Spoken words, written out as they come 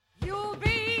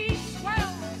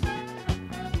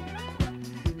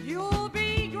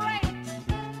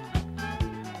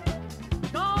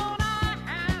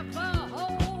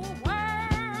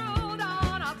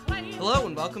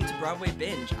and welcome to Broadway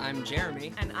Binge. I'm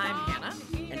Jeremy. And I'm Hannah.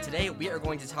 And today we are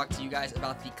going to talk to you guys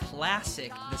about the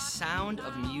classic The Sound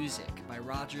of Music by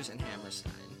Rodgers and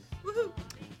Hammerstein.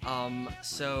 Woohoo!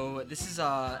 So this is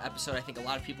a episode I think a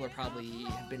lot of people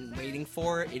have been waiting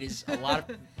for. It is a lot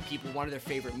of people one of their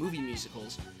favorite movie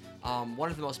musicals.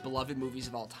 One of the most beloved movies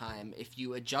of all time. If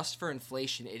you adjust for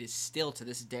inflation, it is still to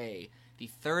this day the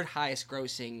third highest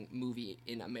grossing movie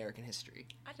in American history.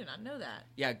 I did not know that.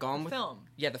 Yeah,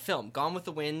 The film. Gone with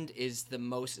the Wind is the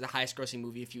highest grossing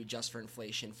movie if you adjust for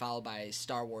inflation, followed by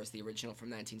Star Wars, the original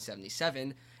from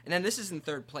 1977, and then this is in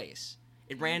third place.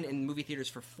 It ran in movie theaters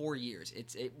for 4 years.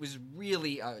 It was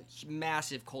really a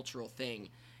massive cultural thing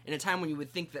in a time when you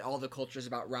would think that all the culture is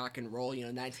about rock and roll,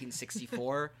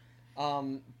 1964.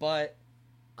 But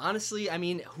honestly, I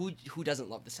mean, who doesn't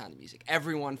love the sound of music?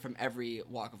 Everyone from every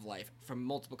walk of life, from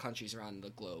multiple countries around the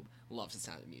globe, loves the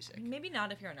sound of music. Maybe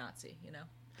not if you're a Nazi,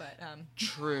 but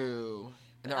True.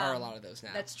 And there are a lot of those now.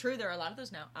 That's true. There are a lot of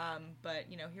those now. But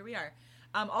here we are.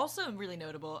 Also really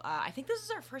notable. I think this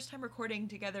is our first time recording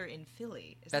together in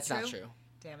Philly. That's not true.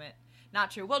 Damn it. Not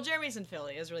true. Well, Jeremy's in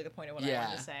Philly is really the point of what I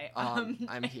wanted to say.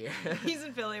 I'm here. He's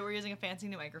in Philly. We're using a fancy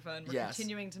new microphone. We're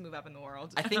continuing to move up in the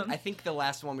world. I think the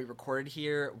last one we recorded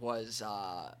here was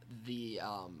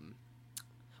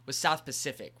was South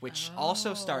Pacific, which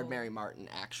also starred Mary Martin,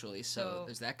 actually. So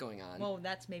there's that going on. Well,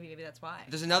 maybe that's why.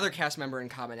 There's another cast member in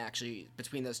common, actually,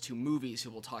 between those two movies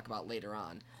who we'll talk about later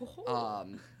on.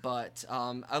 But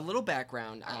a little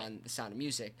background on The Sound of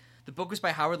Music. The book was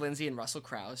by Howard Lindsay and Russell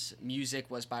Krauss. Music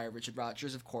was by Richard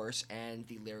Rodgers, of course, and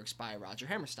the lyrics by Roger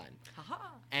Hammerstein.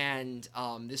 Aha. And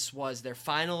this was their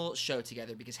final show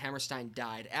together because Hammerstein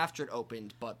died after it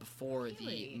opened, but before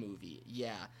the movie.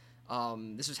 Yeah.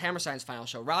 This was Hammerstein's final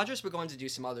show. Rodgers would go on to do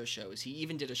some other shows. He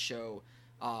even did a show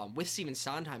with Stephen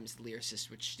Sondheim as the lyricist,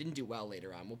 which didn't do well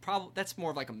later on. That's more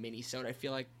of like a mini-sode, I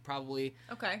feel like, probably.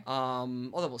 Okay.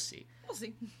 Although we'll see. We'll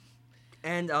see.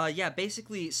 And,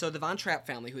 basically, so the Von Trapp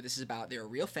family, who this is about, they're a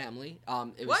real family.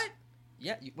 What?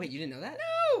 Yeah, wait, you didn't know that?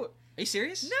 No! Are you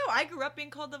serious? No, I grew up being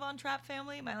called the Von Trapp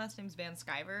family. My last name's Van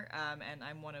Sciver, and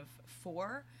I'm one of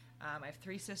four. I have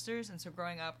three sisters, and so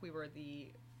growing up, we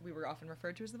were often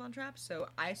referred to as the Von Trapps, so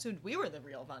I assumed we were the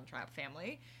real Von Trapp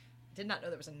family. Did not know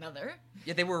there was another.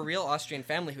 Yeah, they were a real Austrian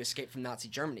family who escaped from Nazi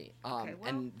Germany. Okay, well.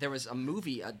 And there was a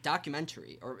movie, a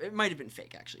documentary, or it might have been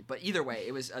fake, actually. But either way,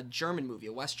 it was a German movie,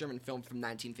 a West German film from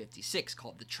 1956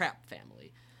 called The Trapp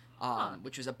Family,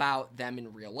 which was about them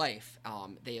in real life.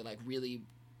 They, really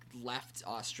left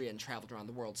Austria and traveled around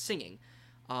the world singing.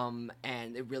 And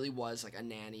it really was, a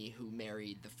nanny who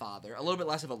married the father. A little bit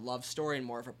less of a love story and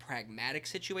more of a pragmatic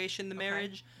situation, the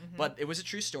marriage. Mm-hmm. But it was a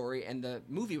true story, and the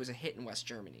movie was a hit in West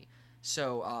Germany.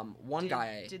 So,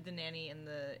 Did the nanny in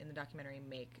the documentary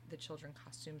make the children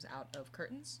costumes out of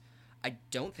curtains? I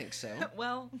don't think so.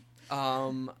 Well.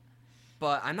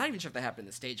 But I'm not even sure if that happened in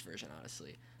the stage version,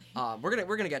 honestly. We're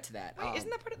gonna get to that. Wait, isn't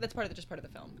that just part of the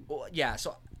film? Well, yeah.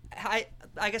 So I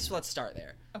guess let's start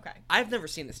there. Okay. I've never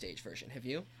seen the stage version. Have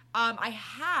you? I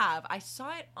have. I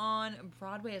saw it on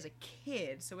Broadway as a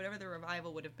kid, so whatever the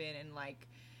revival would have been in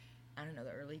I don't know,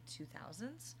 the early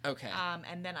 2000s. Okay.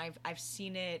 And then I've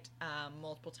seen it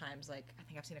multiple times. I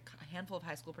think I've seen a handful of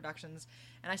high school productions,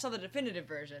 and I saw the definitive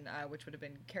version, which would have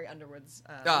been Carrie Underwood's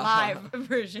live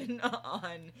version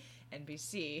on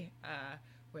NBC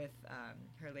with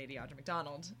her lady Audra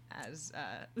McDonald as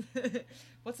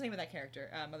what's the name of that character?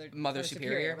 Mother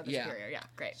Superior. Mother Superior. Yeah,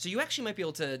 great. So you actually might be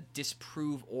able to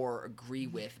disprove or agree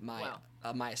with my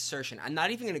my assertion. I'm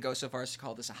not even going to go so far as to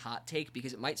call this a hot take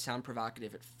because it might sound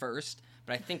provocative at first,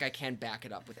 but I think I can back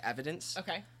it up with evidence.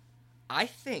 Okay. I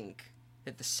think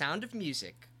that The Sound of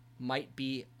Music might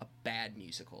be a bad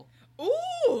musical.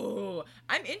 Ooh,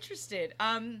 I'm interested.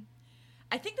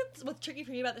 I think that what's tricky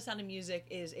for me about The Sound of Music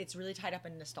is it's really tied up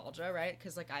in nostalgia, right?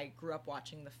 Because I grew up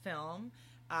watching the film,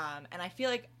 and I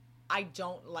feel like I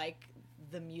don't like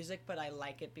the music, but I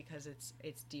like it because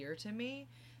it's dear to me.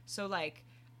 So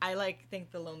I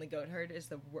think The Lonely Goat Herd is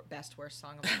the best worst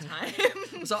song of all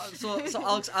time. so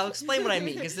I'll explain what I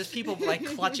mean because there's people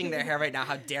clutching their hair right now.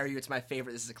 How dare you? It's my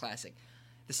favorite. This is a classic.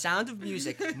 The Sound of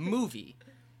Music movie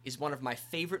is one of my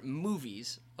favorite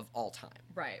movies of all time.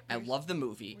 Right. I love the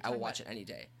movie. I will watch it any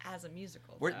day. As a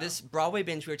musical. This Broadway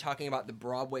binge, we were talking about the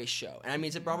Broadway show. And I mean,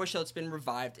 it's a Broadway show that's been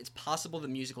revived. It's possible the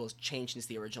musical has changed since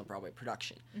the original Broadway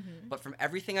production. Mm-hmm. But from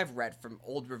everything I've read, from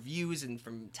old reviews and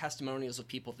from testimonials of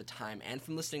people at the time, and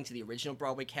from listening to the original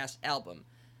Broadway cast album,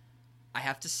 I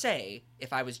have to say,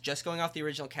 if I was just going off the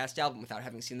original cast album without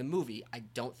having seen the movie, I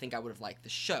don't think I would have liked the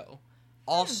show.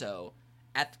 Also,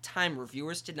 at the time,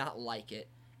 reviewers did not like it.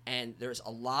 And there's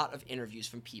a lot of interviews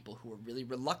from people who were really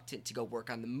reluctant to go work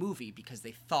on the movie because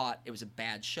they thought it was a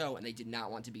bad show and they did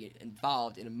not want to be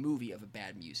involved in a movie of a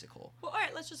bad musical. Well, all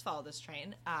right, let's just follow this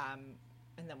train,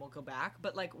 and then we'll go back.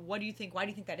 But like, what do you think? Why do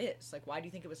you think that is? Like, why do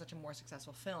you think it was such a more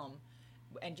successful film?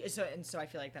 And so I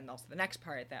feel like then also the next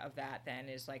part of that then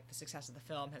is like the success of the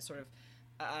film has sort of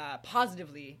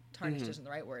positively tarnished isn't the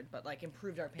right word, but like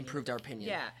improved our opinion.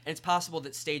 Yeah. And it's possible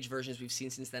that stage versions we've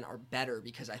seen since then are better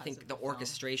because I think the film.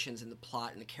 orchestrations and the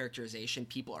plot and the characterization,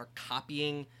 people are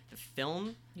copying the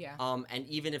film. Yeah. And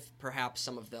even if perhaps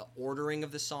some of the ordering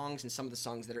of the songs and some of the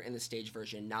songs that are in the stage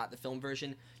version, not the film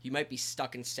version, you might be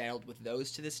stuck and saddled with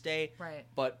those to this day. Right.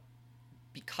 But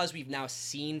because we've now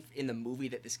seen in the movie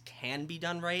that this can be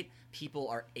done right, people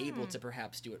are able to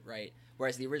perhaps do it right.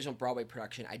 Whereas the original Broadway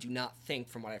production, I do not think,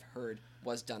 from what I've heard,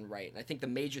 was done right. And I think the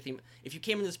major theme, if you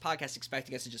came into this podcast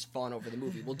expecting us to just fawn over the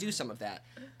movie, we'll do some of that.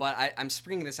 But I'm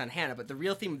springing this on Hannah, but the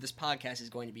real theme of this podcast is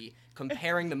going to be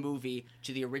comparing the movie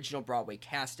to the original Broadway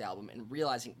cast album and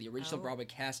realizing the original Broadway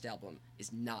cast album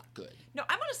is not good. No,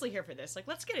 I'm honestly here for this. Like,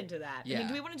 let's get into that. Yeah. I mean,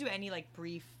 do we want to do any, like,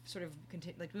 brief sort of,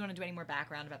 do we want to do any more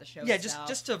background about the show Yeah, itself?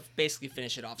 just to basically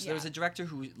finish it off. So Yeah. there was a director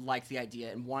who liked the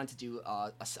idea and wanted to do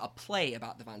a play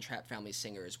about the Von Trapp family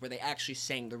singers where they actually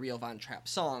sang the real Von Trapp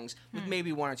songs with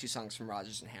maybe one or two songs from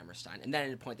Rodgers and Hammerstein. And then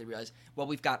at a point they realized, well,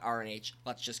 we've got R&H,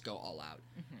 let's just go all out.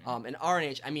 And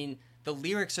R&H, I mean, the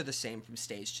lyrics are the same from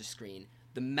stage to screen.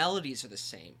 The melodies are the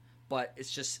same, but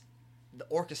it's just the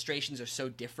orchestrations are so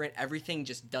different. Everything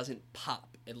just doesn't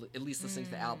pop, at least listening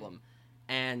to the album.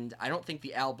 And I don't think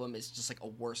the album is just like a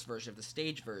worse version of the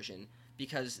stage version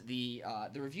because the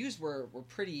reviews were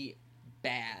pretty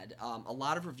bad. A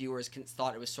lot of reviewers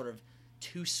thought it was sort of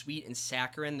too sweet and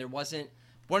saccharine. There wasn't...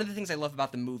 One of the things I love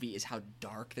about the movie is how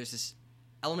dark. There's this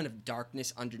element of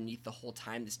darkness underneath the whole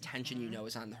time. This tension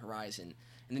is on the horizon.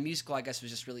 And the musical, I guess,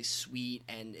 was just really sweet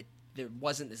and there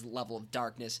wasn't this level of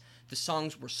darkness. The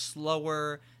songs were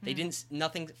slower. They didn't.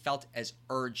 Nothing felt as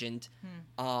urgent.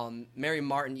 Mary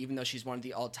Martin, even though she's one of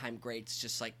the all-time greats,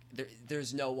 just like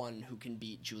there's no one who can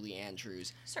beat Julie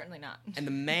Andrews. Certainly not. And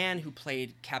the man who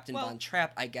played Captain Von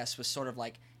Trapp, I guess, was sort of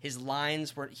like his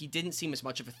lines were. He didn't seem as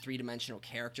much of a three-dimensional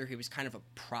character. He was kind of a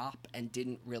prop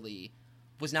and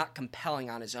was not compelling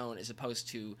on his own, as opposed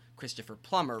to Christopher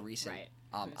Plummer, recent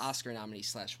Oscar nominee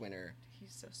 / winner.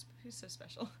 He's so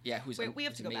special. Yeah, Wait, we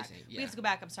have to go amazing. back. Yeah. We have to go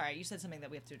back. I'm sorry. You said something that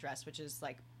we have to address, which is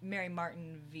like Mary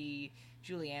Martin v.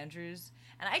 Julie Andrews,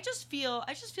 and I just feel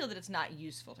that it's not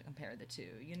useful to compare the two.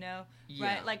 You know,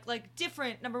 Yeah. right? Like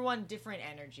different. Number one, different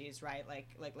energies, right?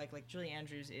 Like Julie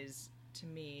Andrews is to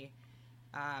me,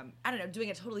 I don't know,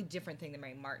 doing a totally different thing than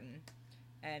Mary Martin.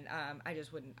 And I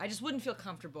just wouldn't feel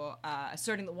comfortable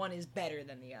asserting that one is better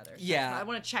than the other. So Yeah. I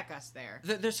want to check us there.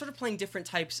 They're sort of playing different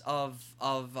types of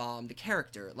the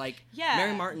character. Like, Yeah.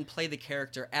 Mary Martin played the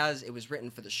character as it was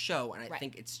written for the show, and I Right.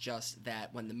 think it's just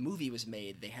that when the movie was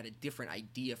made, they had a different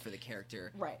idea for the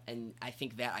character. Right. And I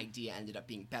think that idea ended up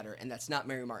being better, and that's not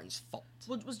Mary Martin's fault.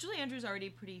 Was Julie Andrews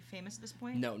already pretty famous at this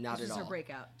point? No, not This at was her all.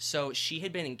 breakout. So she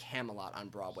had been in Camelot on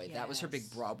Broadway. That was her big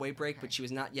Yes. Broadway break, Okay. but she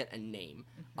was not yet a name.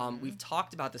 We've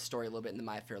talked about the story a little bit in the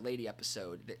My Fair Lady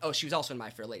episode. She was also in My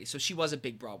Fair Lady, so she was a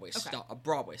big Broadway star, a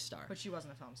Broadway star. But she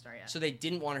wasn't a film star yet. So they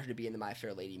didn't want her to be in the My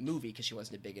Fair Lady movie because she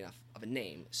wasn't a big enough of a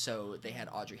name. So they had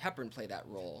Audrey Hepburn play that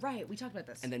role. Right, we talked about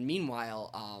this. And then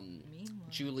meanwhile,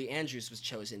 Julie Andrews was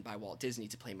chosen by Walt Disney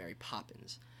to play Mary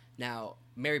Poppins. Now,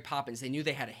 Mary Poppins, they knew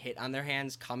they had a hit on their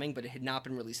hands coming, but it had not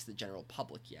been released to the general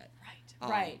public yet.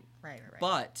 Right.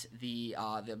 But the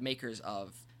makers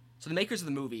of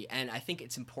the movie, and I think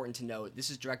it's important to note,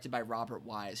 this is directed by Robert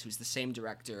Wise, who's the same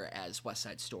director as West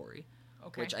Side Story,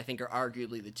 which I think are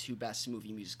arguably the two best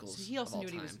movie musicals So he also of all knew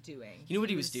what he time. was doing. He knew what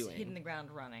he was doing. Hitting the ground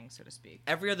running, so to speak.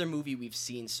 Every other movie we've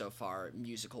seen so far,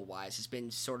 musical-wise, has been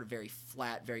sort of very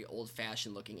flat, very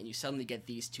old-fashioned looking, and you suddenly get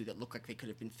these two that look like they could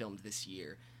have been filmed this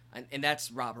year. And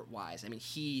that's Robert Wise. I mean,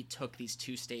 he took these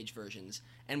two stage versions,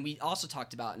 and we also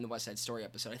talked about in the West Side Story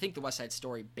episode. I think the West Side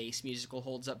Story bass musical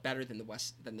holds up better than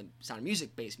the Sound of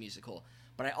Music bass musical.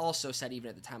 But I also said, even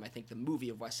at the time, I think the movie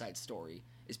of West Side Story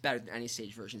is better than any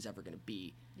stage version is ever going to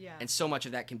be. Yeah. And so much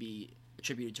of that can be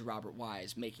attributed to Robert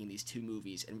Wise making these two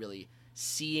movies and really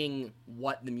seeing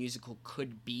what the musical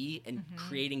could be and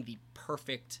creating the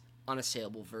perfect,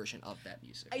 unassailable version of that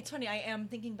music. It's funny, I am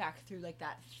thinking back through like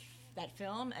that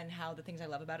film and how the things I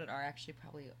love about it are actually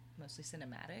probably mostly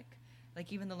cinematic.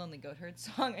 Like even the Lonely Goatherd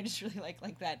song, I just really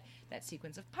like that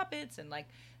sequence of puppets and like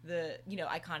the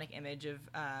iconic image of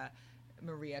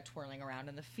Maria twirling around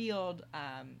in the field.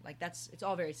 Like it's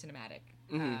all very cinematic.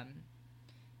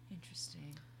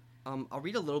 Interesting. I'll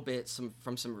read a little bit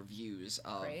from some reviews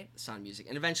of Great. Sound of Music,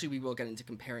 and eventually we will get into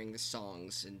comparing the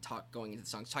songs and going into the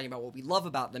songs, talking about what we love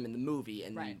about them in the movie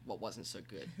and Right. what wasn't so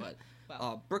good. But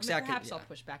Well, Brooks perhaps Atkinson. I'll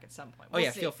push back at some point. Oh, We'll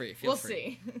yeah, see. feel free. We'll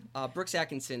see. Brooks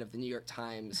Atkinson of the New York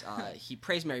Times, he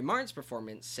praised Mary Martin's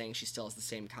performance, saying she still has the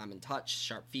same common touch,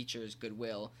 sharp features,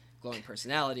 goodwill, glowing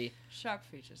personality. Sharp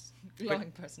features,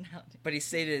 glowing personality. But he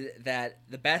stated that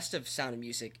the best of Sound of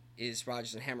Music is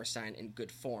Rodgers and Hammerstein in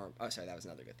good form. Oh, sorry, that was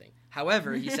another good thing.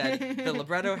 However, he said the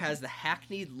libretto has the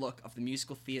hackneyed look of the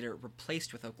musical theater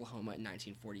replaced with Oklahoma in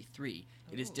 1943.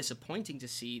 It is Oh. disappointing to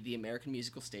see the American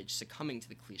musical stage succumbing to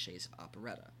the cliches of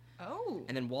operetta. Oh.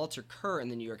 And then Walter Kerr in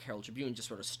the New York Herald Tribune just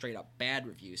wrote a straight up bad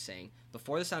review saying,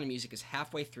 before The Sound of Music is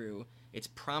halfway through its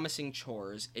promising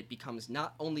chores, it becomes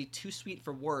not only too sweet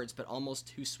for words, but almost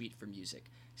too sweet for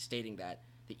music, stating that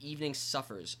the evening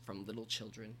suffers from little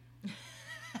children.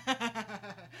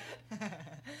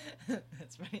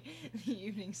 That's funny. The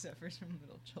evening suffers from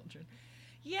little children.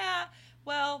 Yeah,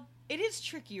 well, it is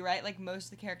tricky, right? Like, most of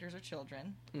the characters are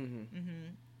children. Mm-hmm.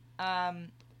 I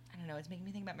don't know. It's making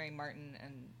me think about Mary Martin,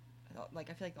 and like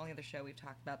I feel like the only other show we've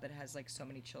talked about that has like so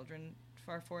many children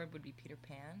far forward would be Peter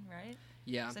Pan, right?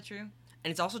 Yeah. Is that true? And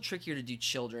it's also trickier to do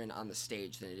children on the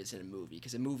stage than it is in a movie,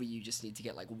 because a movie you just need to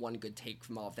get like one good take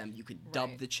from all of them. You could dub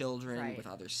Right. the children Right. with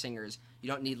other singers. You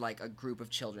don't need like a group of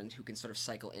children who can sort of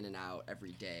cycle in and out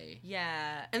every day.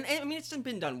 Yeah. And I mean, it's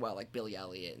been done well, like Billy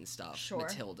Elliot and stuff, Sure.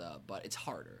 Matilda, but it's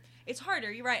harder. It's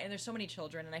harder. You're right. And there's so many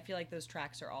children, and I feel like those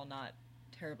tracks are all not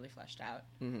terribly fleshed out.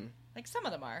 Mm-hmm. Like some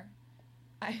of them are.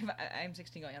 I'm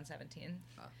 16 going on 17.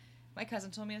 Ah. My cousin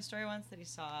told me a story once that he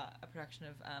saw a production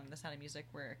of The Sound of Music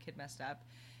where a kid messed up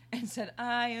and said,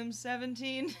 "I am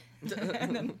 17,"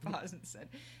 and then paused and said,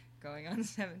 "Going on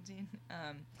 17."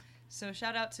 So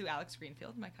shout out to Alex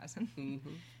Greenfield, my cousin,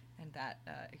 Mm-hmm. and that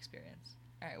experience.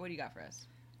 All right, what do you got for us?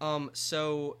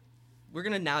 So we're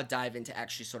gonna now dive into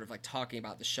actually sort of like talking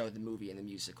about the show, the movie, and the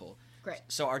musical. Great.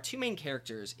 So our two main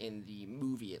characters in the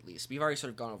movie, at least, we've already sort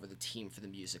of gone over the team for the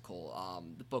musical.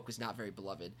 The book was not very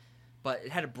beloved, but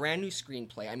it had a brand new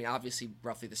screenplay. I mean, obviously,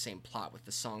 roughly the same plot with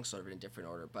the songs sort of in a different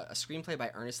order, but a screenplay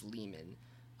by Ernest Lehman,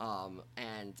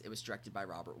 and it was directed by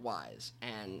Robert Wise.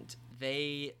 And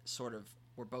they sort of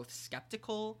were both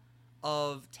skeptical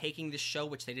of taking this show,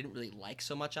 which they didn't really like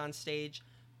so much on stage.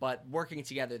 But working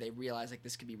together, they realized like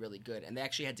this could be really good, and they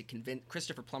actually had to convince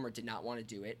Christopher Plummer did not want to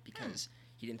do it because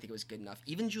he didn't think it was good enough.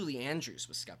 Even Julie Andrews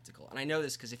was skeptical, and I know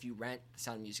this because if you rent The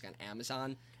Sound of Music on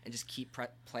Amazon and just keep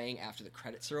playing after the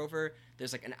credits are over,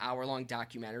 there's like an hour-long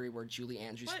documentary where Julie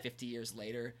Andrews, What? 50 years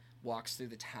later, walks through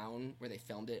the town where they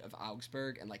filmed it of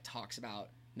Augsburg and like talks about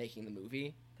making the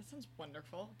movie. That sounds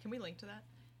wonderful. Can we link to that?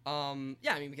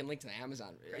 Yeah, I mean, we can link to the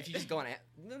Amazon. Great. If you just go on,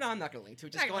 no, I'm not going to link to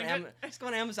it. Just Not go on, gonna link to just go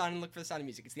on Amazon and look for The Sound of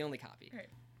Music. It's the only copy. Right.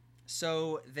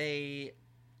 So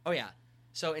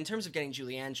So in terms of getting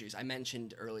Julie Andrews, I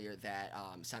mentioned earlier that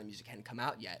Sound of Music hadn't come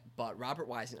out yet, but Robert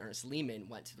Wise and Ernest Lehman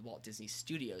went to the Walt Disney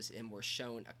Studios and were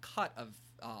shown a cut of,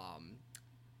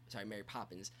 Mary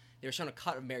Poppins. They were shown a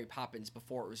cut of Mary Poppins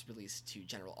before it was released to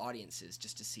general audiences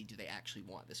just to see do they actually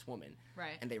want this woman.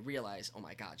 Right. And they realized, oh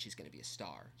my God, she's going to be a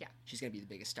star. Yeah. She's going to be the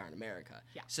biggest star in America.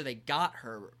 Yeah. So they got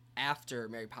her after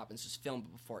Mary Poppins was filmed,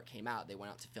 but before it came out, they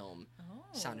went out to film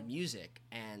Sound of Music,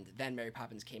 and then Mary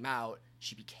Poppins came out,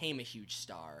 she became a huge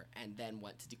star, and then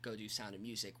went to go do Sound of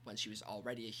Music when she was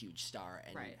already a huge star,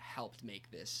 and Right. helped make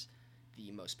this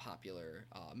the most popular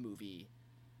movie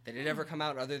that had ever come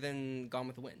out other than Gone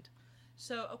with the Wind.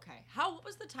 So, okay. What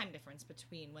was the time difference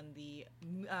between when the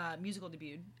musical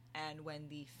debuted and when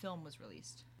the film was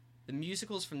released? The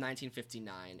musical's from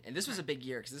 1959, and this was a big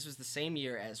year because this was the same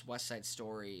year as West Side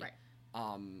Story, Right.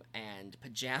 and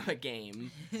Pajama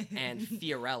Game, and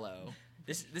Fiorello.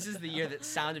 This is the year that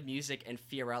Sound of Music and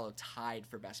Fiorello tied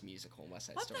for Best Musical in West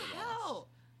Side What Story. the lost. hell?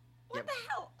 What Yep. the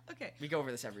hell? Okay. We go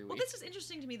over this every week. Well, this is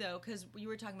interesting to me, though, because you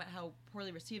were talking about how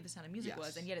poorly received The Sound of Music Yes.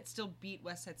 was, and yet it still beat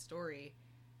West Side Story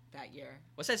that year.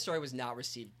 West Side Story was not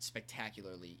received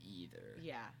spectacularly either.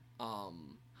 Yeah.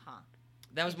 Huh.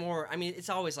 That was more. I mean, it's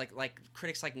always like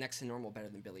critics like Next to Normal better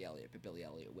than Billy Elliot, but Billy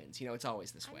Elliot wins. You know, it's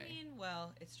always this way. I mean,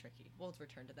 well, it's tricky. We'll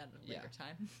return to that at a later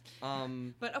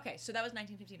time. But okay, so that was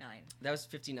 1959. That was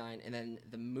 59, and then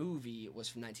the movie was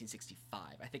from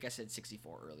 1965. I think I said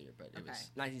 64 earlier, but it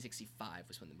was 1965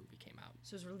 was when the movie came out.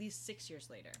 So it was released 6 years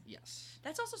later. Yes.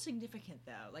 That's also significant,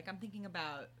 though. Like, I'm thinking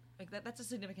about, like, that's a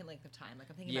significant length of time. Like,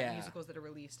 I'm thinking Yeah. about musicals that are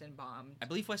released and bombed. I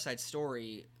believe West Side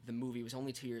Story, the movie, was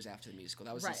only 2 years after the musical.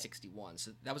 That was in Right. 61,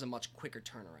 So that was a much quicker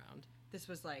turnaround. This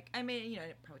was like, I mean, you know,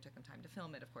 it probably took them time to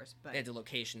film it, of course, but They had to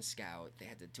location scout. They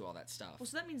had to do all that stuff. well,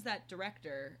 so that means that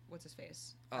director, what's his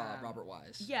face? Robert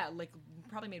Wise. Yeah, like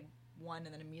probably made one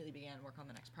and then immediately began work on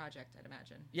the next project, I'd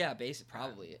imagine. Yeah,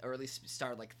 probably, or at least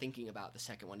started like thinking about the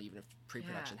second one, even if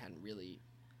pre-production Yeah. hadn't really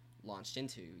launched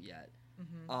into yet.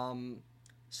 Mm-hmm.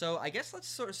 So I guess let's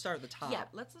sort of start at the top. Yeah,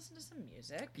 let's listen to some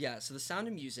music. Yeah, so The Sound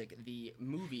of Music, the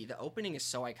movie, the opening is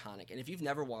so iconic, and if you've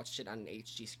never watched it on an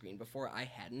HD screen before, I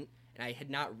hadn't, and I had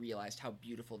not realized how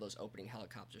beautiful those opening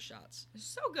helicopter shots.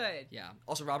 So good. Yeah.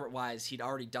 Also, Robert Wise, he'd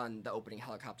already done the opening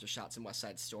helicopter shots in West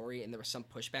Side Story, and there was some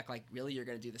pushback, like, really, you're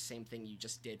going to do the same thing you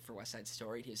just did for West Side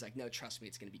Story? And he was like, no, trust me,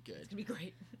 it's going to be good. It's gonna be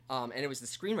great. And it was the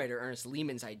screenwriter, Ernest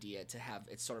Lehman's idea to have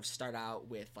it sort of start out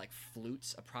with, like,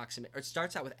 flutes or it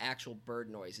starts out with actual bird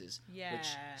noises, Yeah. which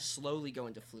slowly go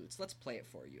into flutes. Let's play it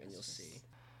for you, and you'll see.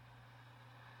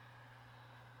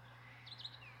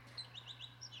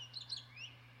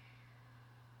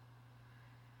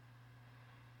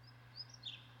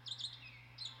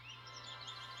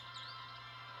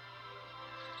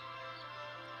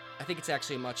 I think it's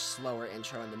actually a much slower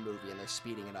intro in the movie, and they're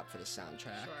speeding it up for the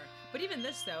soundtrack. Sure. But even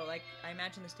this, though, like, I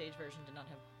imagine the stage version did not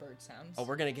have bird sounds. Oh,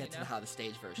 we're gonna get you to know? how the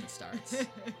stage version starts.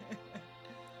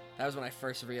 That was when I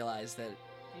first realized that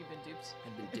You've been duped.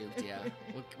 I'd been duped. Yeah,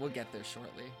 we'll get there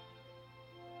shortly.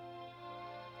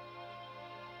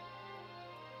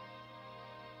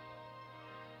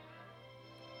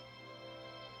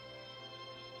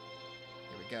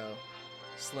 Here we go.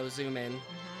 Slow zoom in.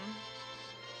 Mm-hmm.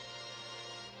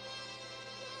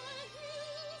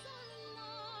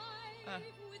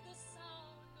 With the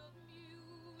sound of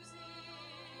music,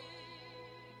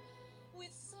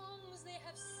 with songs they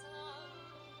have sung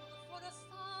for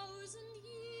 1,000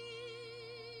 years.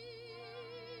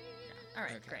 All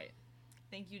right, Okay. great.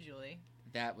 Thank you, Julie.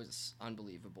 That was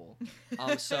unbelievable.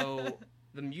 So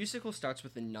the musical starts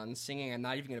with the nuns singing. I'm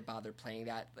not even going to bother playing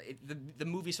that. The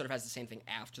movie sort of has the same thing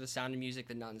after The Sound of Music.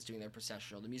 The nuns doing their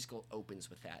processional. The musical opens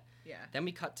with that. Yeah. Then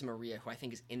we cut to Maria, who I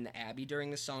think is in the Abbey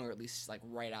during the song, or at least like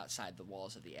right outside the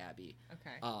walls of the Abbey.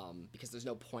 Okay. Because there's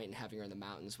no point in having her in the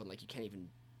mountains when like you can't even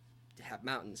have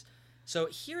mountains. So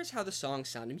here's how the song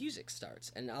Sound of Music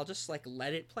starts, and I'll just like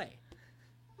let it play.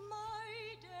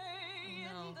 My day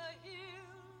Oh, no. in the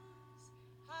hills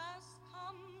has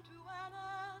come to an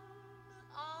end.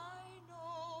 I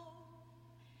know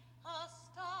a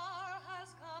star has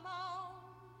come out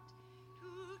to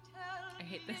tell I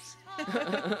hate me this. it's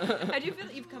time I do feel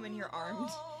that you've come in here armed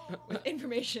with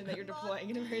information that you're deploying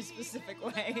in a very specific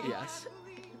way. Yes.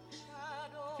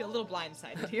 I feel a little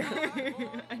blindsided here.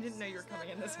 I didn't know you were coming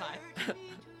in this high.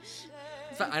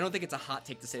 So I don't think it's a hot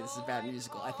take to say this is a bad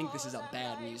musical. I think this is a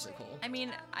bad musical. I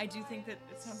mean, I do think that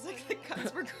it sounds like the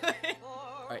cuts were good.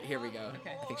 All right, here we go.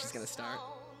 Okay. I think she's gonna start.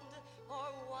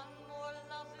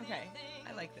 Okay,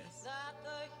 I like this. That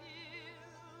the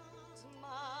hills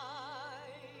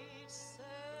might say.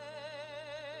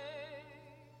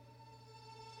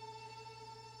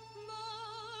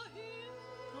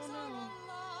 Oh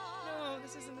no. No,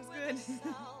 this isn't as good.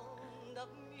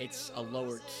 It's a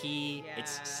lower key.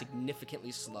 It's Yeah.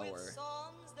 significantly slower.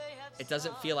 It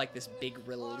doesn't feel like this big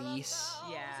release.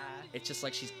 Yeah. It's just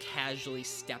like she's casually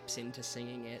steps into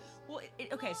singing it. Well,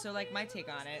 okay, so like my take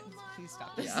on it, please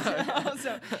stop this. Yeah.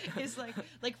 Also, is like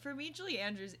for me, Julie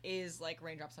Andrews is like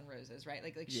Raindrops on Roses, right?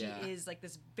 Like she Yeah. is like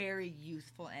this very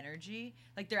youthful energy.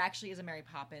 Like there actually is a Mary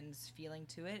Poppins feeling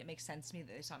to it. It makes sense to me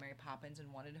that they saw Mary Poppins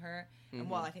and wanted her. And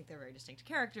while I think they're very distinct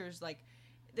characters, like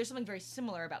there's something very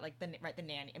similar about like the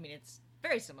nanny. I mean, it's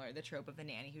very similar, the trope of the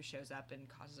nanny who shows up and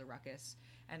causes a ruckus,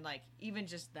 and like even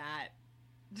just that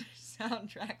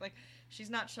soundtrack, like she's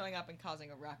not showing up and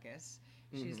causing a ruckus.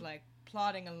 She's like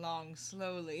plodding along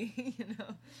slowly, you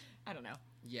know. I don't know.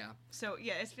 Yeah. So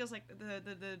yeah, it feels like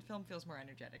the film feels more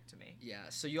energetic to me. Yeah,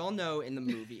 so you all know in the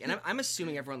movie, and I'm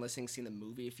assuming everyone listening's seen the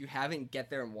movie. If you haven't, get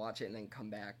there and watch it and then come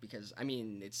back, because, I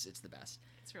mean, it's the best.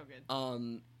 It's real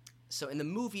good. So in the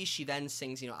movie, she then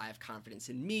sings, I Have Confidence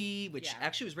in Me, which Yeah.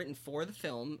 actually was written for the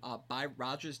film. By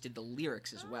Rogers did the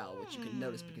lyrics as well, which you can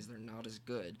notice because they're not as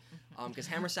good. Because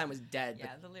Hammerstein was dead,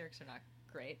 Yeah, the lyrics are not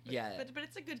great. But, Yeah. but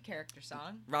it's a good character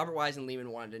song. but Robert Wise and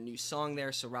Lehman wanted a new song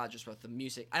there, so Rogers wrote the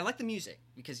music. I like the music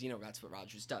because, that's what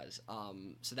Rogers does.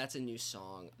 So that's a new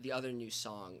song. The other new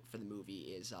song for the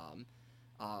movie is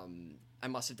I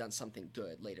Must Have Done Something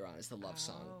Good later on is the love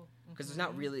song. Because there's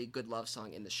not really a good love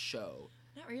song in the show.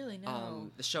 Not really, no.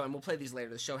 The show, and we'll play these later.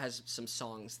 The show has some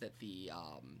songs that the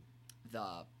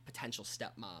potential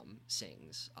stepmom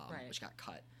sings, Right. which got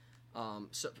cut.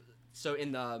 So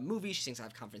in the movie, she sings "I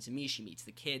Have Confidence in Me." She meets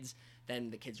the kids. Then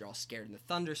the kids are all scared in the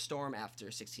thunderstorm after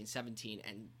 1617,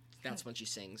 and that's when she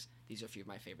sings "These Are a Few of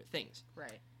My Favorite Things."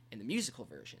 Right. In the musical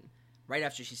version, right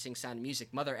after she sings "Sound of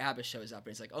Music," Mother Abba shows up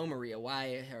and it's like, "Oh, Maria,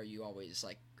 why are you always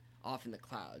like off in the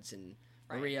clouds?" And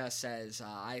Maria says,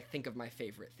 "I think of my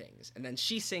favorite things," and then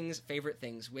she sings "Favorite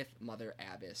Things" with Mother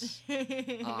Abbess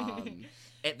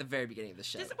at the very beginning of the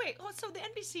show. So the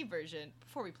NBC version,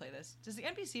 before we play this, does the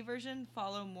NBC version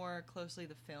follow more closely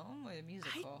the film or the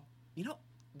musical?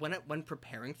 When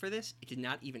preparing for this, it did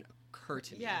not even occur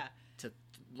to me to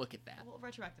look at that. Well,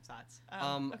 retroactive thoughts.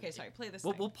 Okay, sorry, play this.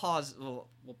 We'll pause. We'll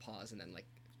pause and then like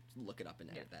look it up and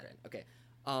edit that in. Okay.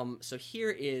 So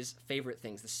here is "Favorite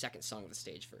Things," the second song of the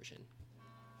stage version.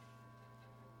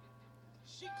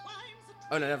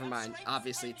 Oh no, never mind.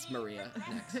 Obviously, it's Maria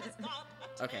next.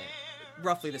 Okay,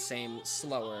 roughly the same,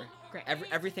 slower. Great.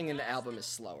 Everything in the album is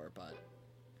slower, but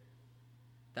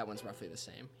that one's roughly the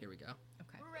same. Here we go.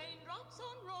 Okay. Raindrops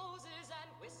on roses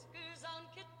and whiskers on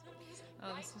kittens.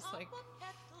 Oh, this is like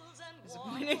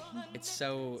disappointing. It's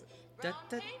so da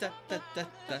da da da da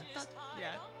da.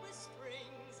 Yeah.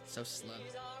 So slow.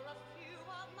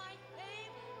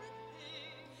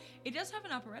 It does have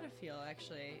an operetta feel,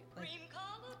 actually. Like,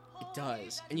 It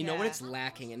does. And you know what it's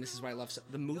lacking, and this is what I love. So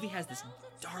the movie has this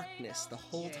darkness the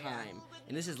whole time,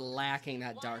 and this is lacking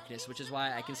that darkness, which is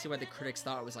why I can see why the critics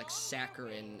thought it was like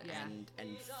saccharine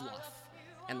and fluff,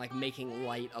 and like making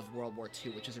light of World War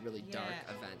II, which is a really dark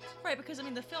event. Right, because I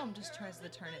mean the film just tries the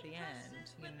turn at the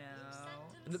end, you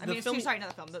know. The film, sorry, not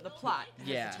the film. The plot has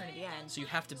Yeah. the turn at the end. So you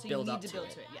have to So build you need up to to build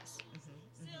it. to it. Yes.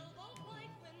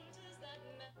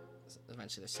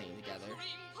 Eventually, they're singing together.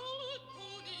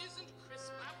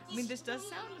 I mean, this does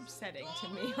sound upsetting to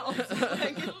me. Also,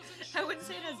 like, I wouldn't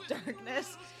say it has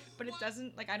darkness, but it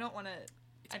doesn't. Like, I don't want to.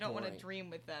 I don't want to boring. dream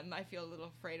with them. I feel a little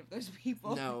afraid of those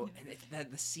people. No, and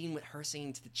the scene with her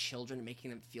singing to the children and making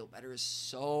them feel better is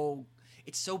so.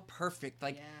 It's so perfect.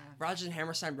 Like Rodgers and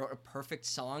Hammerstein wrote a perfect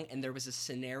song, and there was a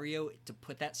scenario to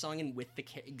put that song in with the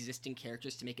existing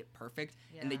characters to make it perfect,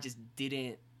 and they just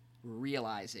didn't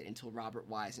realize it until Robert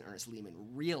Wise and Ernest Lehman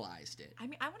realized it. I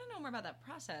mean, I want to know more about that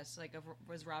process. Like,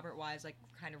 was Robert Wise like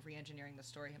kind of re-engineering the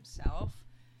story himself?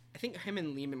 I think him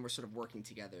and Lehman were sort of working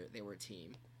together. They were a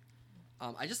team.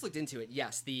 I just looked into it.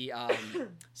 Yes, the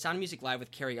Sound of Music Live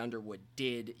with Carrie Underwood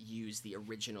did use the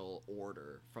original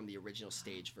order from the original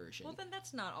stage version. Well, then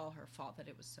that's not all her fault that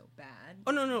it was so bad.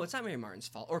 Oh, no, it's not Mary Martin's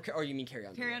fault. Or you mean Carrie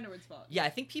Underwood? Carrie Underwood's fault. Yeah,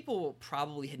 I think people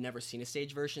probably had never seen a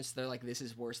stage version, so they're like, this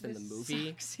is worse than the movie.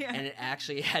 Sucks, yeah. And it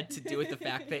actually had to do with the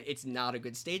fact that it's not a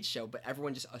good stage show, but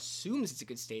everyone just assumes it's a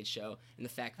good stage show, and the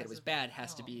fact that it was bad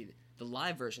has to be the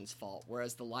live version's fault,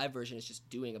 whereas the live version is just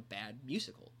doing a bad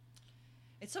musical.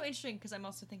 It's so interesting because I'm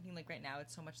also thinking like right now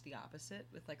it's so much the opposite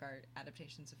with like our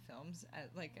adaptations of films.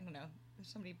 Like I don't know, there's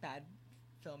so many bad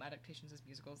film adaptations as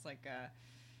musicals. Like I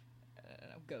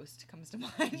don't know, Ghost comes to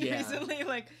mind recently.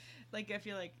 Like I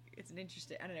feel like it's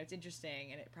it's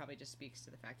interesting, and it probably just speaks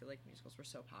to the fact that like musicals were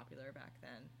so popular back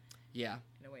then. Yeah.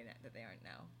 In a way that they aren't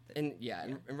now.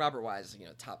 And Robert Wise,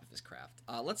 top of his craft.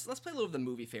 Let's play a little of the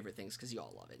movie favorite things because you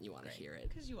all love it and you want to hear it.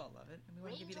 Because you all love it, and we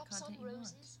want to give you the content you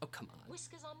want. Oh come on.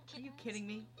 Whiskers on Are you kittens, kidding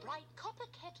me? bright copper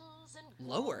kettles and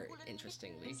Lower, woolen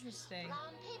interestingly. mittens, Interesting.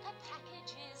 brown paper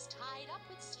packages tied up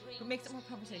with strings. What makes it more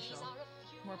conversational, These are a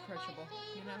few more of my approachable,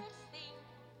 you know? favorite things.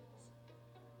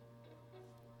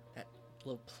 That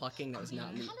little plucking that was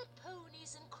not me. Colored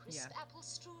ponies and crisp Yeah. apple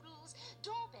strudels,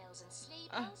 doorbells and sleigh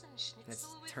bells and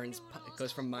schnitzel with It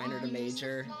goes from minor to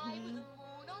major. fly with the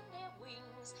moon on their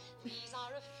wings. These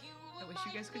are a few I of wish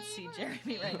you my guys could see favorite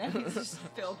Jeremy right now. He's just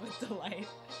filled with delight.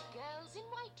 girls in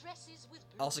white dresses with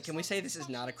Also, can we say this is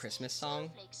not a Christmas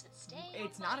song?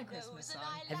 It's not a Christmas song.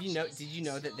 Did you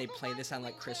know that they play this on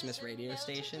like Christmas radio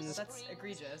stations? That's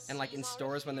egregious. And like in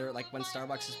stores when when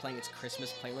Starbucks is playing its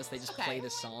Christmas playlist, they just play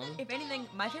this song. If anything,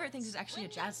 my favorite things is actually a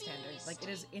jazz standard. Like it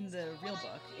is in the real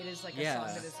book. It is like a Yeah.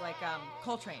 song that is like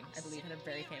Coltrane, I believe, had a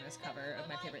very famous cover of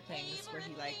My Favorite Things where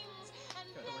he like I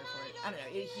don't know the word for it. I don't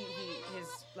know. His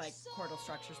like chordal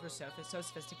structures were so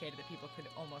sophisticated that people could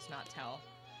almost not tell.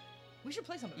 We should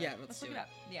play some of it. Yeah, let's look do it it. up.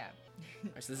 Yeah.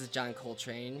 Alright, so this is John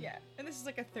Coltrane. Yeah. And this is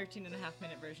like a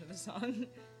 13.5-minute version of the song.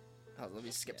 Oh, let me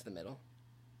skip to the middle.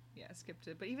 Yeah, skipped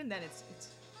it. But even then, it's.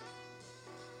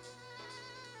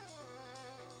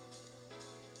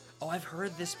 Oh, I've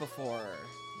heard this before.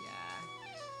 Yeah.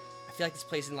 I feel like this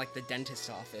plays in like the dentist's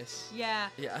office. Yeah.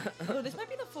 Yeah. Oh, this might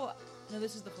be the full. No,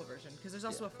 this is the full version because there's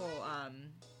also a full.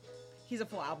 He's a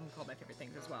full album called My Favorite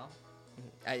Things as well.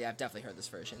 Yeah, I've definitely heard this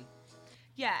version.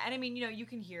 Yeah, and I mean, you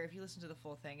can hear if you listen to the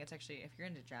full thing. It's actually, if you're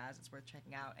into jazz, it's worth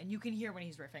checking out, and you can hear when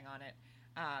he's riffing on it.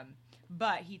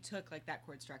 But he took like that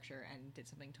chord structure and did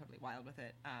something totally wild with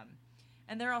it.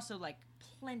 And there are also like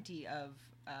plenty of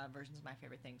versions of My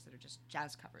Favorite Things that are just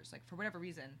jazz covers. Like for whatever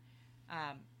reason,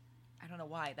 I don't know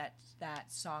why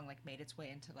that song like made its way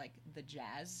into like the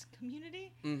jazz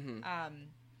community. Mm-hmm.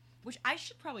 Which I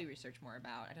should probably research more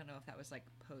about. I don't know if that was like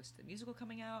post the musical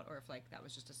coming out or if like that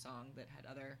was just a song that had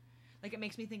other. Like it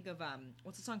makes me think of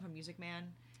what's the song from Music Man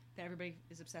that everybody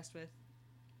is obsessed with?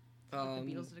 The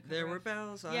Beatles did a cover There were of?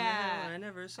 bells on Yeah. the hill I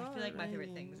never saw. I feel like My it Favorite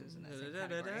ringing. Things is in that same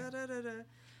category.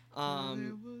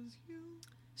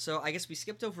 So I guess we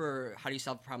skipped over How Do You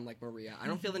Solve a Problem Like Maria. I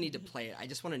don't feel the need to play it. I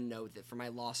just want to note that for my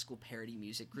law school parody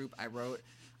music group, I wrote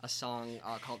a song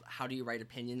called How Do You Write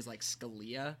Opinions Like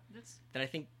Scalia That's that I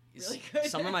think is really good,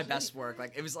 some of my actually. best work.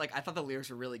 Like it was like I thought the lyrics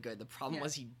were really good. The problem Yeah.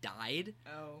 was he died.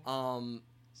 oh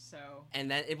so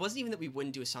And then it wasn't even that we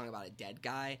wouldn't do a song about a dead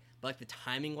guy, but like the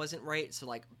timing wasn't right. So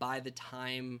like by the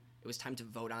time it was time to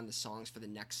vote on the songs for the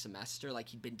next semester, like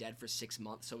he'd been dead for 6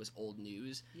 months, so it was old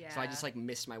news. So I just Yeah. like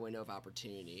missed my window of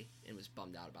opportunity and was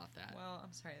bummed out about that. well.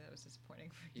 I'm sorry that was disappointing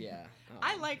for you. Yeah.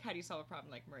 I like How Do You Solve a Problem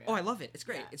Like Maria. Oh, I love it. It's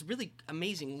great. Yeah. It's really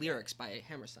amazing lyrics by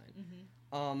Hammerstein.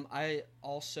 Mm-hmm. I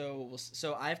also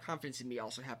so I Have Confidence in Me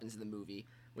also happens in the movie,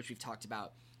 which we've talked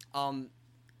about.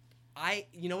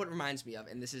 You know what it reminds me of,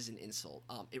 and this is an insult.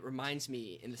 It reminds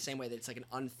me in the same way that it's like an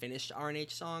unfinished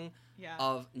RNH song Yeah.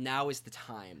 of Now Is the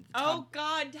Time. Oh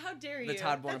God! How dare you? the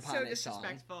Todd That's so Bonaparte song.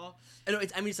 disrespectful.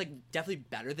 It's like definitely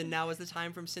better than Now Is the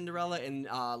Time from Cinderella. And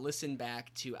listen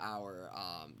back to our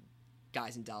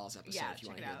Guys and Dolls episode Yeah, if you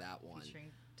check want it to hear out. that one.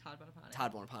 Featuring Todd Bonaparte.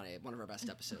 Todd Bonaparte, one of our best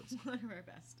episodes. One of our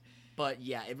best. But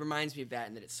yeah, it reminds me of that,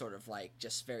 and that it's sort of like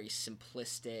just very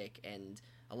simplistic and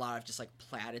a lot of just like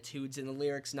platitudes in the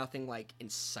lyrics, nothing like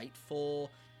insightful.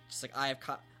 Just like I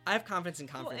have confidence in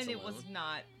Well, confidence and it alone. was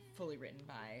not fully written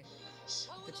by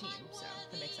the team, so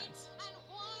that makes sense. And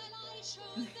while I show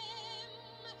them,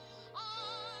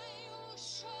 I'll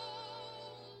show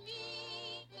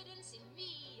me confidence in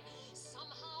me.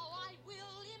 Somehow I will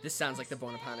This sounds like the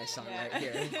Bonaparte song Yeah. right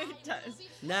here. It does.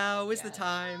 Now is Yeah. the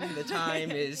time is I can't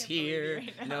believe here. you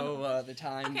right now. No other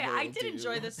time. Okay, I will did do.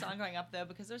 enjoy this song growing up though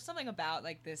because there's something about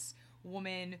like this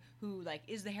woman who like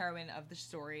is the heroine of the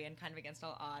story and kind of against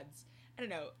all odds. I don't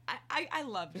know. I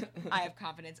loved I Have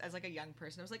Confidence as like a young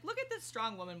person. I was like, look at this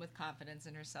strong woman with confidence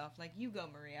in herself. Like you go,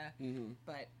 Maria. Mhm.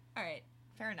 But all right,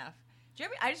 fair enough.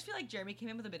 Jeremy, I just feel like Jeremy came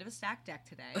in with a bit of a stacked deck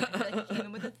today. I feel like he came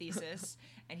in with a thesis,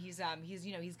 and he's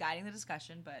guiding the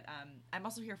discussion. But I'm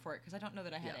also here for it because I don't know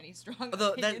that I had Yeah. any strong.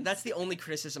 Although opinions. that's the only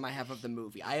criticism I have of the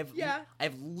movie. I have Yeah.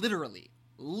 literally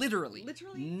Literally?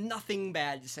 nothing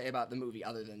bad to say about the movie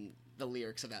other than the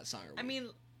lyrics of that song. I mean,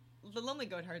 the Lonely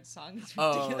Goatherd song is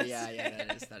oh ridiculous. yeah,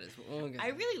 that is. Okay. I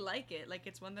really like it. Like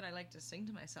it's one that I like to sing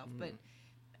to myself. But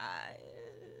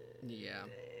Yeah.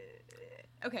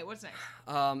 okay, what's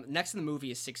next? Next in the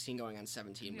movie is 16 going on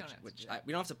 17, We don't have to which do that.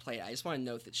 we don't have to play it. I just want to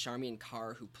note that Charmian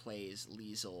Carr, who plays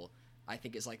Liesel, I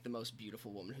think is like the most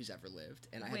beautiful woman who's ever lived,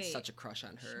 and I had Wait, such a crush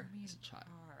on her Charmian as a child.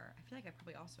 Carr. I feel like I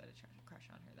probably also had a crush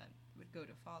on her. Then would go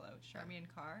to follow Charmian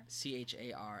Carr.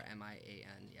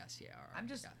 Charmian, yeah, C-A-R-R. I'm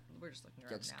just yeah. we're just looking her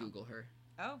Yeah, up just now. Google her.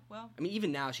 Oh well. I mean,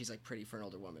 even now she's like pretty for an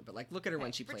older woman, but like look at her when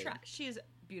Okay, she we're played. she is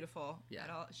beautiful. Yeah. At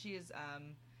all. She is.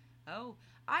 Oh,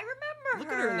 I remember Look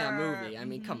her. at her in that movie. I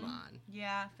mean, come Mhm. on.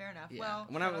 Yeah, fair enough. Yeah. Well,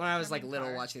 when shout out I to was like Charmian little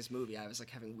Carr. watching this movie, I was like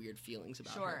having weird feelings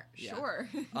about her. Yeah. Sure.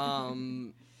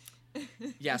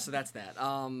 Yeah, so that's that. She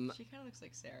kind of looks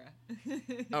like Sarah.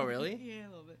 Oh, really? Yeah, a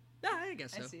little bit. Yeah, I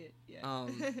guess so. I see it. Yeah.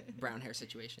 Brown hair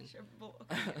situation. Sure, well,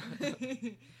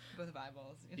 okay. Both have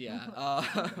eyeballs. you know?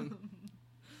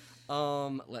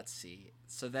 Yeah. Let's see.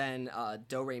 So then,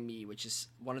 Do Re Mi, which is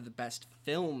one of the best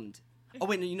filmed. Oh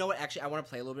wait, no, you know what? Actually, I want to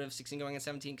play a little bit of 16 going on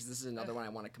 17 because this is another one I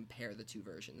want to compare the two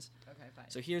versions. Okay, fine.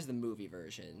 So here's the movie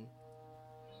version.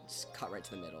 Just cut right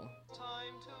to the middle.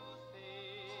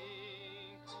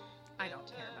 I don't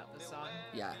care about this song.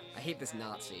 Yeah, I hate this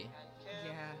Nazi.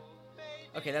 Yeah.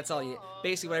 Okay, that's all you.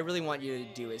 Basically, what I really want you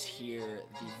to do is hear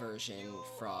the version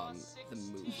from the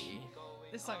movie.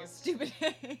 This song is stupid.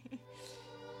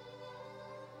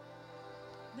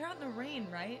 They're out in the rain,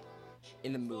 right?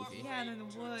 In the movie. Yeah, they're in the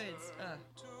woods. Ugh.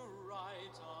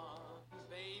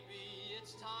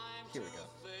 Here we go.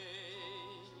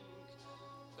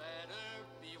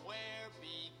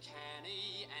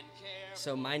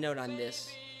 So my note on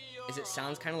this is it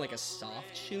sounds kind of like a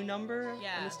soft shoe number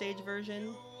Yeah. in the stage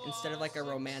version instead of like a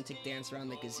romantic dance around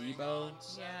the gazebo.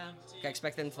 Yeah. Like, I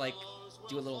expect them to like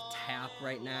do a little tap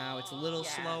right now. It's a little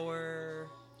Yeah. slower.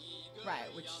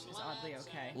 Right, which is oddly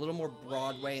okay. A little more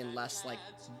Broadway and less like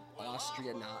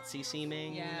Austria Nazi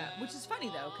seeming. Yeah, which is funny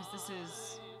though, because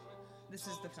this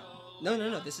is the film.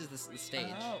 No. This is the stage.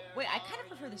 Oh, wait, I kind of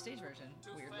prefer the stage version.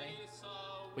 Weirdly.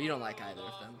 Well, you don't like either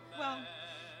of them. Well,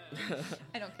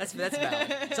 I don't. That's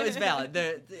valid. So it's valid.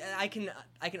 I can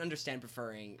understand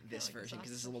preferring this like version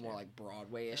because it's a Sausage little more Shop. like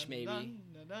Broadway-ish maybe. Dun,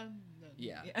 dun, dun, dun.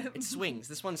 Yeah. It swings.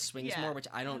 This one swings Yeah. more, which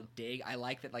I don't dig. I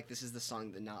like that like this is the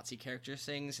song the Nazi character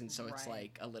sings, and so it's Right.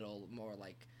 like a little more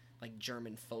like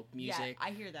German folk Yeah, music.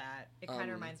 I hear that. It kind of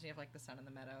Um, reminds me of like The Sun in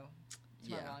the Meadow. It's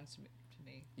what yeah. belongs to me.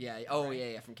 Yeah. Oh Right.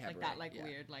 yeah, from Cabaret. Like that, like yeah.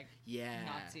 weird, like Yeah.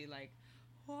 Nazi, like.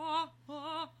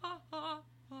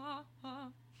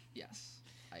 Yes,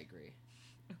 I agree.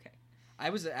 Okay. I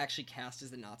was actually cast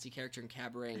as the Nazi character in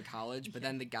Cabaret in college, but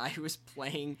then the guy who was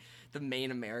playing the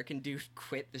main American dude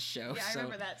quit the show. Yeah, I so,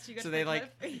 remember that. So you got so to they play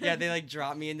like, Cliff? yeah, they like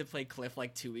dropped me in to play Cliff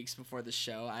like 2 weeks before the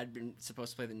show. I'd been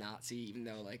supposed to play the Nazi, even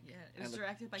though like, Yeah, I it was look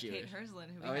directed by Jewish. Kate Herslin,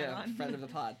 who we Oh had yeah, on. friend of the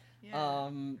pod. Yeah.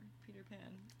 Peter Pan.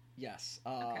 Yes.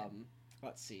 Okay.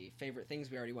 Let's see. Favorite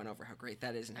things we already went over how great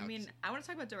that is and how. I mean, I want to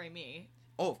talk about Do Re Mi.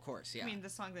 oh, of course, yeah. I mean, the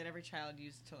song that every child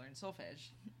used to learn solfege.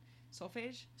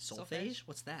 Solfege? Solfege?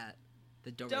 What's that?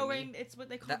 The do, Do re re. mi. It's what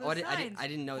they call That- those oh, I signs.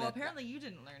 didn't know well, that. apparently you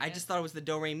didn't learn I it. just thought it was the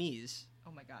do re mi's.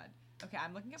 Oh my god. Okay,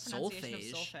 I'm looking up pronunciation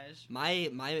Solfege. of solfege. My I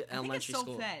think elementary it's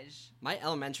school. solfege. My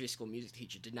elementary school music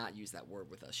teacher did not use that word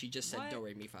with us. She just said What? do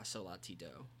re mi fa sol la ti do.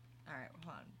 All right,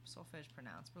 hold on. Solfege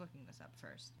pronounced. We're looking this up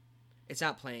first. It's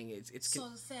not playing. It's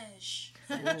Solfège.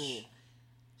 Ooh.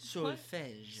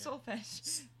 Solfege.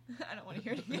 Solfege. I don't want to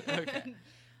hear it again. Okay.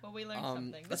 Well, we learned Um,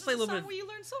 something. let's This play is a the little bit song of- where you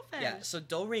learn solfege. Yeah, so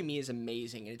Do Re Mi is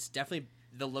amazing, and it's definitely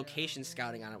the location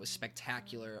scouting on it was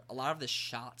spectacular. A lot of the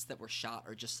shots that were shot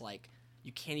are just like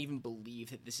you can't even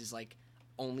believe that this is like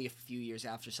only a few years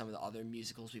after some of the other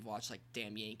musicals we've watched, like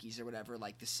Damn Yankees or whatever.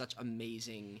 Like there's such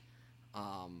amazing,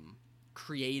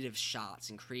 creative shots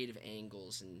and creative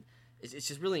angles, and it's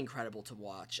just really incredible to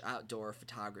watch. Outdoor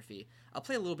photography. I'll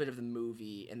play a little bit of the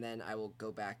movie, and then I will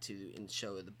go back to and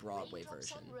show the Broadway Raindrops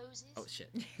version. on roses, Oh shit.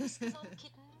 whiskers on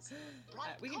kittens,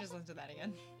 bright We can just cotton- listen to that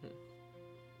again.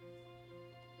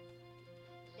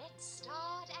 Let's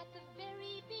start at the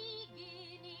very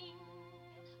beginning.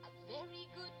 A very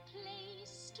good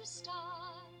place to start.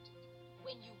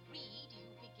 When you read, you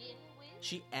begin with.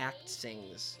 She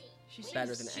sings. She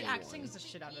Better than She anyone. sings the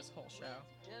shit out of this whole show.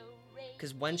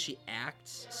 Because when she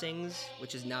sings,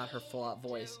 which is not her full-out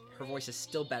voice, her voice is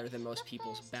still better than most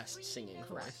people's best singing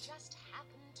voice. Just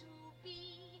happened to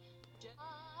be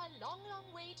a long,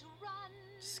 long way to run.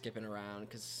 Skipping around,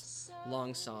 because So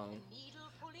long song. the needle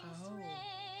pulling Oh. thread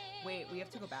Wait, we have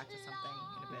to go back to will something in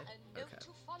a allow bit. a note Okay.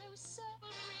 to follow, so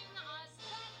bring us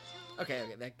back to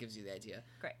Okay, that gives you the idea.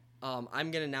 Great. I'm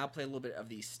gonna now play a little bit of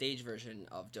the stage version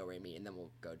of Do Re Mi, and then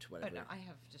we'll go to Oh whatever. no, I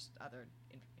have just other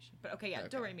information. But okay, yeah,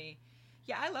 Do Okay. Re Mi.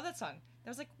 Yeah, I love that song.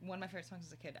 That was like one of my favorite songs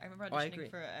as a kid. I remember Oh, I auditioning agree.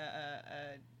 for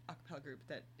a acapella group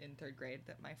that in third grade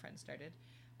that my friend started,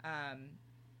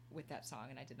 with that song,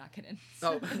 and I did not get in.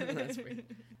 Oh, that's weird.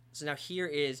 So now here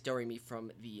is Do Re Mi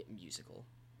from the musical.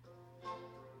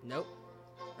 Nope,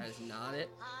 that is not it.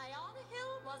 High on a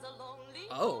hill was a lonely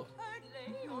Oh.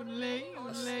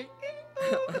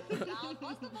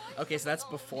 Okay, so that's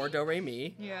before Do Re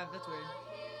Mi. Yeah, that's weird.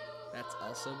 That's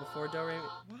also before Do Re Mi.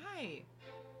 Why?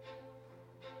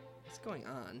 What's going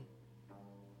on?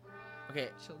 Okay,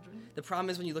 Children. the problem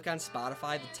is when you look on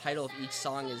Spotify, the title of each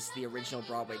song is the original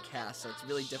Broadway cast, so it's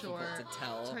really difficult Sure. to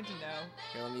tell. It's hard to know.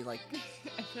 Here, let me like.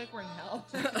 I feel like we're in hell.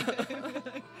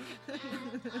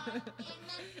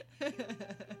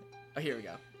 Oh, here we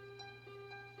go.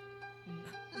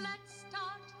 Let's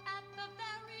start at the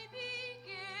very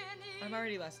beginning. I'm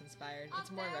already less inspired.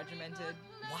 It's more regimented.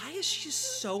 Why is she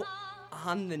so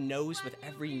on the nose with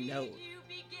every note?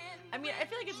 I mean, I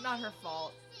feel like it's not her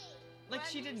fault. Like,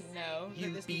 she didn't know. that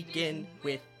You this needed to begin be-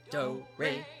 with Do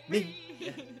Re Mi.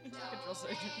 Yeah. Control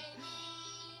surgeon.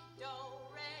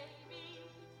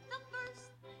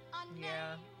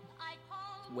 Yeah.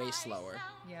 Way slower.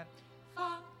 Yeah.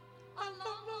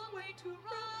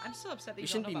 I'm still upset that You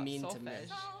you don't shouldn't know be about mean to solfege. Mitch.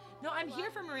 No, I'm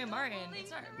here for Maria Martin.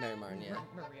 It's not Mary Martin, yeah.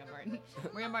 Maria Martin.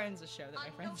 Maria Martin's a show that my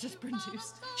friends just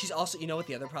produced. She's also, you know what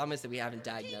the other problem is that we haven't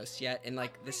diagnosed yet, and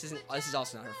like this is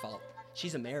also not her fault.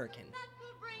 She's American.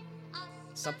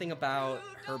 Something about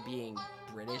her being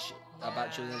British,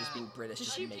 about Julie Andrews being British, Does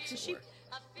just she- makes does it she- work.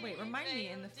 Wait, remind me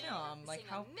in the film, like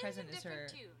how present is her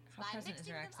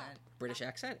accent? British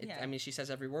accent. Yeah. I mean, she says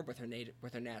every word with her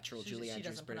natural Julie she Andrews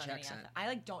doesn't put British on any accent. I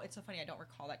like don't. It's so funny. I don't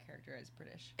recall that character as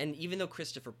British. And even though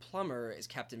Christopher Plummer is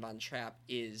Captain Von Trapp,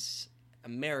 is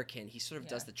American, he sort of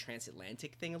does Yeah. the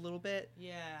transatlantic thing a little bit.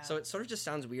 Yeah. So it sort of just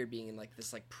sounds weird being in like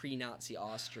this like pre-Nazi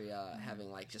Austria,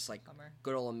 having like just like Bummer.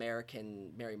 good old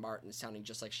American Mary Martin sounding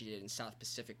just like she did in South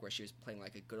Pacific, where she was playing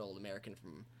like a good old American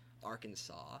from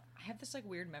Arkansas. I have this like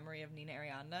weird memory of Nina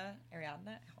Arianda.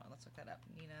 Hold on, let's look that up.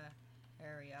 Nina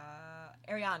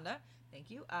Arianda, thank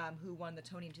you. Who won the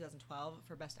Tony in 2012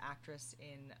 for Best Actress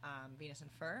in Venus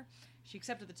and Fur. She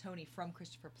accepted the Tony from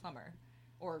Christopher Plummer,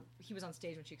 or he was on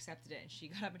stage when she accepted it, and she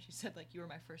got up and she said like, "You were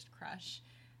my first crush."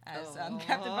 As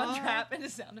Captain Von Trapp in The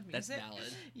Sound of Music. That's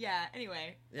valid. Yeah.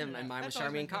 Anyway. Yeah, and mine was That's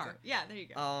always Charmian my Carr. favorite. Yeah, there you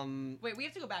go. Wait, we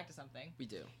have to go back to something. We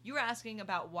do. You were asking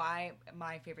about why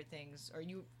my favorite things, or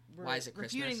you were Why is it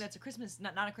refuting Christmas? that's a Christmas,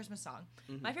 not a Christmas song.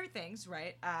 Mhm. My favorite things,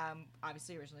 right?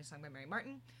 Obviously originally sung by Mary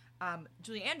Martin.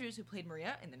 Julie Andrews, who played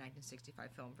Maria in the 1965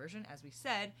 film version, as we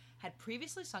said, had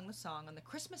previously sung the song on the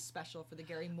Christmas special for the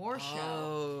Gary Moore show.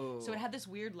 Oh. So it had this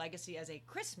weird legacy as a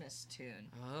Christmas tune.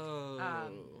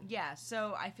 Oh. Yeah,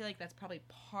 so I feel like that's probably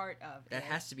part of That it.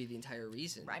 has to be the entire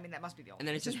reason. I mean, that must be the only And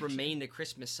then it reason, just actually. remained a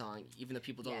Christmas song, even though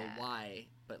people don't Yeah. know why.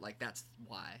 But like that's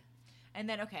why. And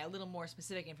then, okay, a little more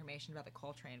specific information about the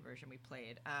Coltrane version we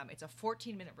played. It's a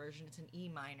 14-minute version. It's an E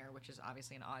minor, which is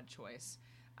obviously an odd choice.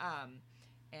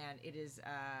 And it is,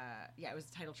 it was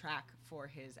the title track for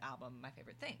his album, My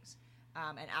Favorite Things.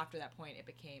 And after that point, it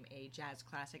became a jazz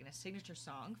classic and a signature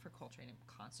song for Coltrane in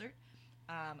concert.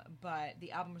 But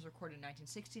the album was recorded in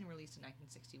 1960 and released in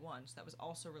 1961, so that was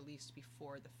also released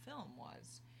before the film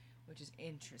was, which is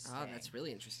interesting. Oh, that's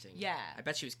really interesting. Yeah. I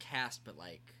bet she was cast, but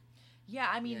like Yeah,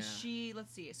 I mean, Yeah.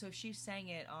 let's see, so if she sang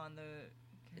it on the...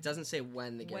 it doesn't say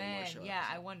when the Gary Moore show. Yeah,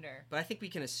 I episode. wonder. But I think we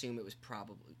can assume it was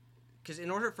probably because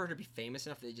in order for her to be famous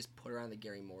enough, they just put her on the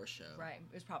Gary Moore show. Right,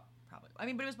 it was probably. I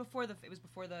mean, but it was before the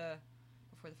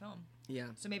film. Yeah.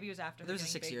 So maybe it was after. There was a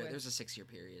getting big 6 year. with- There was a 6 year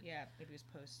period. Yeah, maybe it was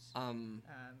post.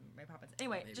 Mary Poppins.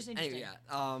 maybe. Anyway, just interesting. Anyway,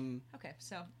 yeah. Okay,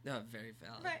 so No, very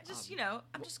valid. right, just Um,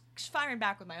 I'm just firing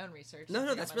back with my own research. No, since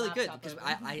no, I got that's my really good laptop because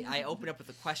open. I opened up with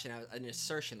a question, an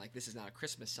assertion like this is not a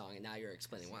Christmas song, and now you're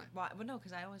explaining why. Well, no,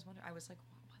 because I always wonder. I was like,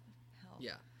 what the hell?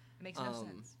 Yeah. It makes no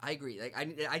sense. I agree. Like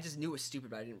I just knew it was stupid,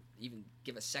 but I didn't even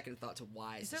give a second thought to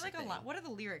why. Is there like a lot? What are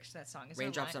the lyrics to that song? Is there a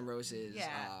Raindrops line- on Roses.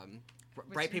 Yeah. Bright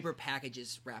Which- paper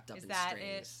packages wrapped up Is in that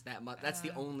strings. That's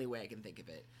the only way I can think of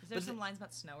it. Is there But some lines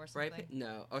about snow or Right? something?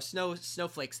 No. Oh,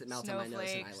 snowflakes that melt on my nose and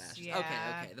Snowflakes, eyelashes. yeah.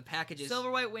 Okay. The packages. Silver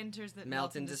white winters that melt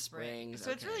melt into into spring. springs,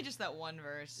 So it's really okay. just that one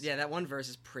verse. Yeah, that one verse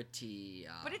is pretty.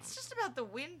 But it's just about the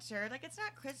winter. Like, it's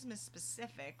not Christmas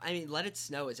specific. I mean, Let It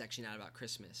Snow is actually not about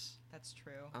Christmas. That's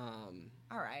true. We're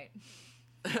All right.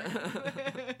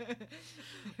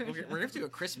 gonna have to do a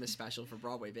Christmas special for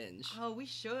Broadway Binge. Oh, we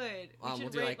should. We We'll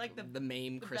should do rate, like the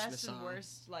main the Christmas best song. and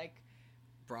worst, like,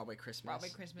 Broadway Christmas. Broadway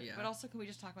Christmas. Yeah. But also, can we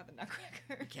just talk about the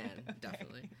Nutcracker? We can,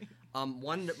 definitely.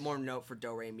 One more note for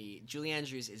Do Re Mi. Julie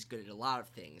Andrews is good at a lot of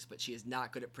things, but she is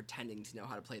not good at pretending to know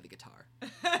how to play the guitar.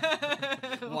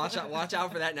 Watch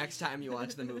out for that next time you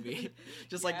watch the movie.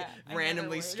 Just like Yeah, I know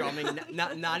randomly that word.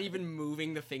 strumming, not even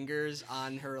moving the fingers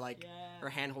on her like Yeah. her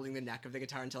hand holding the neck of the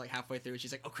guitar until like halfway through.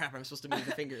 She's like, oh crap, I'm supposed to move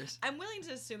the fingers. I'm willing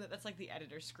to assume that that's like the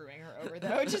editor screwing her over,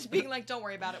 though. Just being like, don't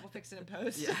worry about it, we'll fix it in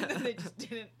post. Yeah. And then they just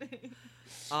didn't.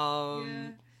 Yeah.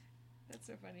 That's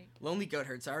so funny. Lonely Goat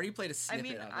Herd. So I already played a I snippet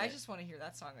mean, of I it. just want to hear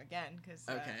that song again, because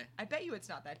Okay. I bet you it's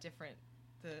not that different.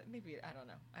 Maybe, I don't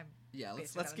know. I'm Yeah,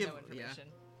 based let's on give no information.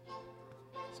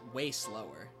 it's way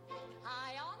slower.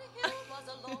 High on a hill was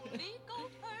a lonely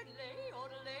goat herd, lay,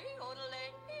 odelay,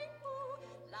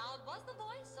 odelay, loud was the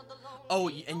voice of the lonely Oh,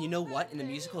 and you know goat what? In the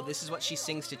herd, musical, this is what she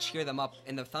sings to cheer them up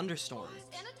in the thunderstorm.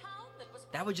 in a town that was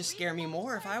That would just scare me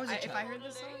more if I was a If child. I heard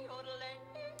this song,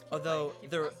 Although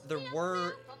there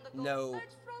were no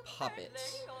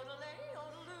puppets.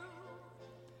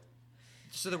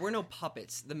 So there were no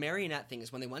puppets. The marionette thing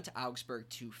is when they went to Augsburg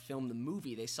to film the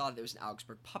movie, they saw that there was an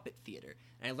Augsburg puppet theater.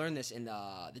 And I learned this in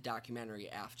the documentary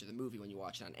after the movie when you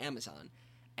watch it on Amazon.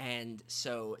 And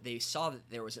so they saw that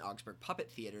there was an Augsburg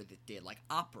puppet theater that did like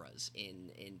operas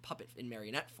in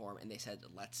marionette form, and they said,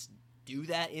 let's do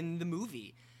that in the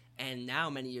movie. And now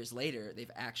many years later,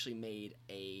 they've actually made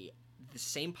the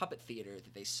same puppet theater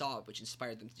that they saw, which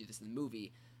inspired them to do this in the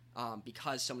movie,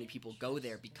 because so many people go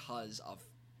there because of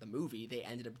the movie. They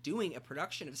ended up doing a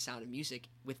production of Sound of Music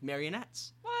with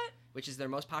marionettes, what? which is their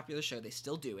most popular show. They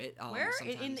still do it. Where?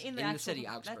 Sometimes. In the actual, city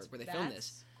Augsburg, where they filmed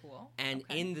this. Cool. And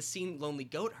Okay. in the scene Lonely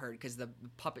Goat Herd, because the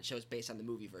puppet show is based on the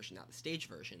movie version, not the stage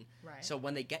version. Right. So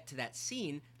when they get to that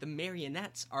scene, the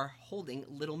marionettes are holding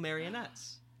little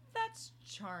marionettes. That's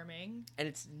charming. And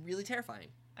it's really terrifying.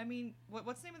 I mean,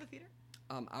 what's the name of the theater?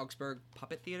 Augsburg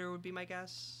Puppet Theater would be my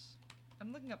guess.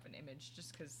 I'm looking up an image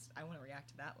just because I want to react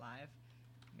to that live.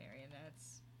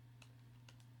 marionettes.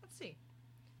 Let's see.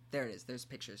 There it is. There's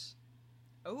pictures.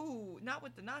 Oh, not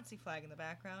with the Nazi flag in the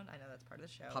background. I know that's part of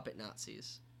the show. Puppet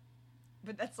Nazis.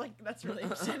 But that's really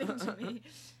upsetting to me.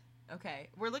 Okay,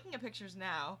 we're looking at pictures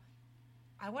now.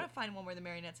 I want to find one where the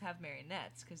marionettes have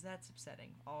marionettes, because that's upsetting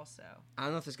also. I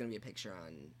don't know if there's going to be a picture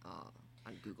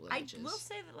on Google Images. I will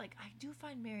say that, like, I do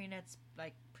find marionettes,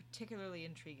 like, particularly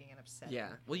intriguing and upsetting. Yeah.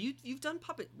 Well, you've done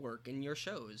puppet work in your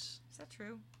shows. Is that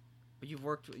true? You've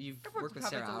worked with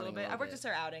Sarah a little Outing bit. I've worked with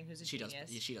Sarah Outing, who's a she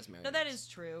genius. She does marionettes. No, that is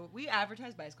true. We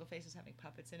advertise Bicycle Face as having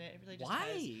puppets in it. It really just Why?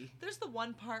 has. There's the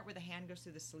one part where the hand goes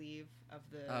through the sleeve of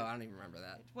the... Oh, I don't even remember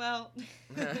that. Well...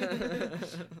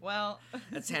 well...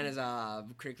 That's Hannah's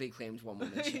critically acclaimed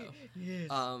one-woman show. Yes.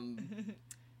 Um...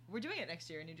 We're doing it next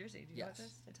year in New Jersey. Do you know about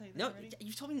this? Did I tell you that No, already?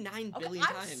 you've told me 9 Okay, billion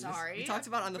I'm times. sorry. We talked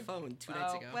about it on the phone 2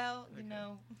 nights ago. Well, Okay. you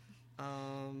know...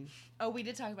 Um... Oh, we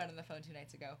did talk about it on the phone 2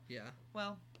 nights ago. Yeah.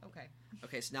 Well, okay.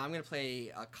 Okay, so now I'm going to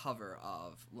play a cover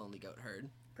of Lonely Goat Herd.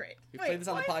 Great. We played this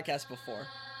on the podcast before.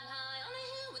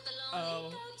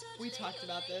 Oh, we talked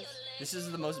about this. This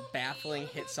is the most baffling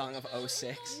hit song of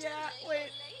 06. Yeah, wait.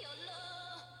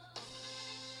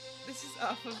 This is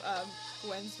off of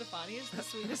Gwen Stefani's The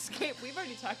Sweet Escape. We've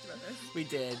already talked about this. We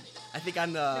did. I think on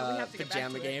we the have to get back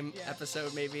Pajama to it. Game Yeah.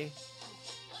 episode, maybe.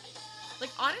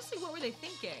 Like, honestly, what were they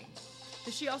thinking?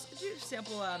 Did she also did you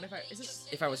sample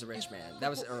If I Was a Rich Man. That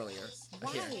was earlier.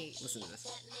 Why? Here, listen to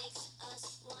this.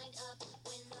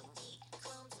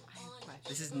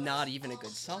 This is not even a good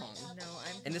song. No,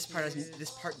 I'm And this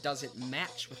confused. part doesn't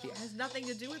match with the It has nothing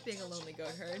to do with being a lonely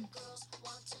goat herd.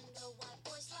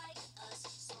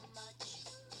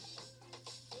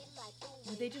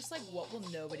 Were they just like, what will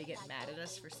nobody get mad at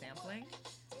us for sampling?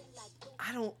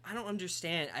 I don't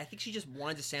understand. I think she just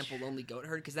wanted to sample Lonely Goat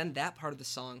Herd because then that part of the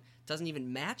song doesn't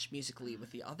even match musically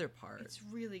with the other part. It's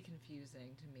really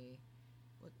confusing to me.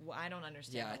 Like, I don't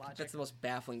understand Yeah, I the think logic. that's the most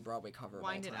baffling Broadway cover of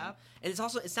Wind all It time. Up. And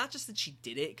it's not just that she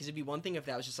did it, because it'd be one thing if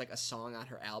that was just like a song on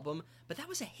her album, but that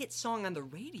was a hit song on the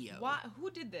radio. Why?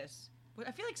 Who did this?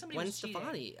 I feel like somebody Gwen was cheating.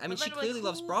 Stefani. I mean, But she then, clearly like,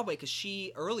 loves who- Broadway because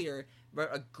she earlier wrote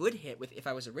a good hit with "If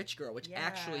I Was a Rich Girl," which Yeah.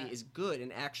 actually is good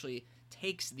and actually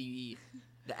takes the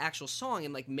actual song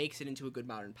and like makes it into a good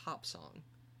modern pop song.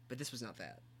 But this was not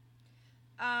that.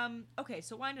 Okay,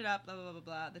 so Wind It Up, blah, blah, blah, blah,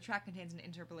 blah. The track contains an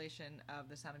interpolation of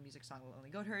the Sound of Music song Lonely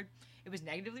Goat Herd. It was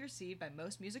negatively received by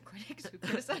most music critics who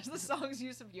criticized the song's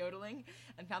use of yodeling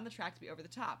and found the track to be over the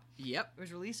top. Yep. It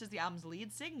was released as the album's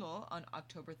lead single on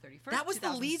October 31st, That was the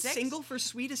lead 2006, single for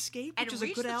Sweet Escape, which and was a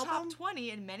reached good the album. top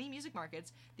 20 in many music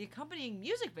markets. The accompanying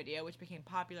music video, which became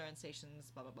popular on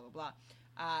stations, blah, blah, blah, blah,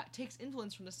 blah, takes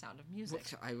influence from the Sound of Music.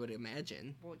 Which I would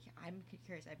imagine. Well, yeah, I'm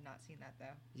curious. I've not seen that,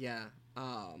 though. Yeah.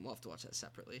 We'll have to watch that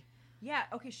separately. Yeah,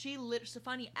 okay,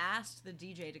 Stefani asked the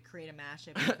DJ to create a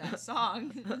mashup of that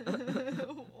song.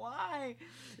 Why?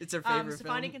 It's her favorite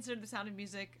Stefani film. considered The Sound of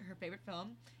Music her favorite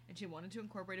film, and she wanted to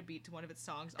incorporate a beat to one of its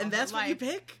songs. And All Her that's what you Life.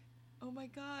 pick? Oh my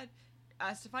god.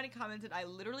 Stefani commented, I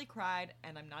literally cried,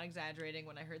 and I'm not exaggerating,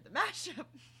 when I heard the mashup.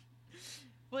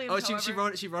 Williams, Oh, she however-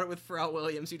 wrote it with Pharrell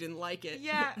Williams, who didn't like it.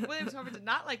 Yeah, Williams, however, did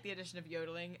not like the addition of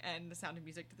yodeling and The Sound of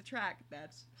Music to the track.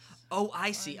 That's... Oh,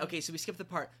 I see. Funny. Okay, so we skipped the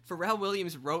part. Pharrell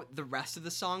Williams wrote the rest of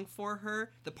the song for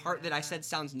her. The part that I Yeah. said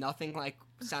sounds nothing like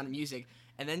Sound of Music.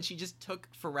 And then she just took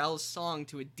Pharrell's song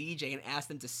to a DJ and asked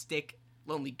them to stick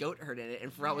Lonely Goat Herd in it.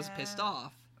 And Pharrell was pissed Yeah.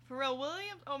 off. Pharrell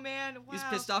Williams? Oh man, wow. He was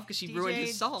pissed off because she DJ ruined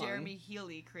his song. Jeremy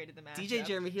Healy created the mashup. DJ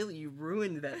Jeremy Healy, you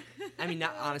ruined that. I mean,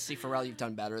 not honestly, Pharrell, you've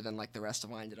done better than like the rest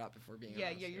of Wind It Up, if we're being Yeah,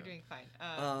 honest. yeah, you're doing fine.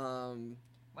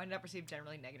 Wind It Up received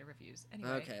generally negative reviews. Anyway,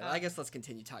 Okay, well, I guess let's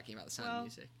continue talking about the Sound of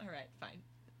Music. All right, fine.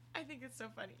 I think it's so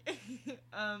funny.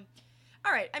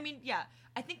 All right, I mean, yeah,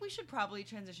 I think we should probably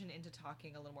transition into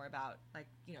talking a little more about, like,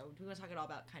 you know, do we want to talk at all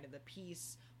about kind of the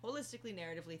piece, holistically,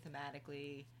 narratively,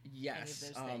 thematically? Yes.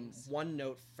 Any of those things. One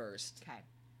note first. Okay.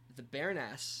 The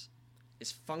Baroness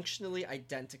is functionally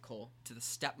identical to the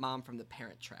stepmom from The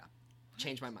Parent Trap.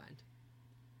 Changed my mind.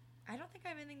 I don't think I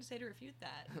have anything to say to refute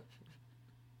that.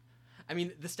 I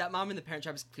mean, the stepmom in The Parent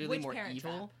Trap is clearly Which more Parent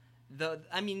evil. Trap?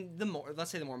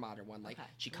 Let's say the more modern one. Like, Okay.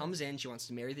 she comes in, she wants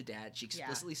to marry the dad. She Yeah.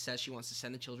 explicitly says she wants to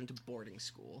send the children to boarding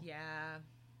school. Yeah.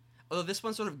 Although this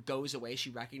one sort of goes away,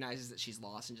 she recognizes that she's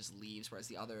lost and just leaves, whereas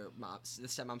the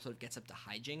stepmom sort of gets up to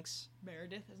hijinks.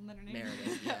 Meredith, isn't that her name?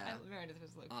 Meredith, yeah. Meredith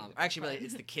was low-key Actually, really, fun.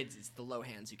 it's the kids, it's the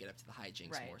Lohans who get up to the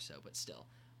hijinks Right. more so, but still.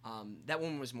 That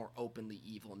woman was more openly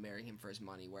evil and marrying him for his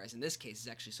money, whereas in this case, it's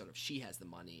actually sort of she has the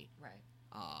money. Right.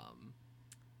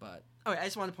 But I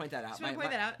just wanted to point that out. Just wanted to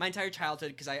point that out. My entire childhood,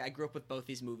 because I grew up with both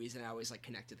these movies, and I always like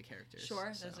connected the characters.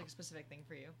 Sure, so. that's like a specific thing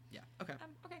for you. Yeah. Okay.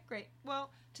 Okay, great.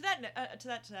 Well, to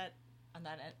that on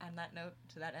that note,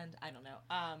 to that end, I don't know.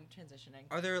 Transitioning.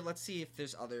 Are there? Let's see if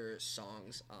there's other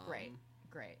songs.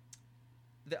 Great.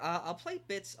 I'll play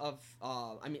bits of.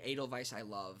 Edelweiss I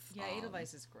love. Yeah,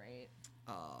 Edelweiss is great.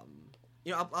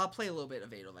 I'll play a little bit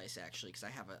of Edelweiss actually because I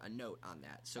have a note on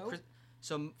that. So,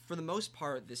 so for the most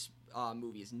part, this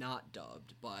movie is not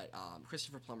dubbed, but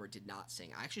Christopher Plummer did not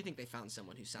sing. I actually think they found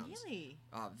someone who sounds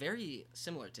very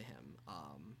similar to him.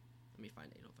 Let me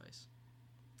find Edelweiss.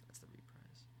 That's the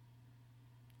reprise.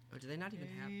 Oh, do they not even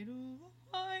have?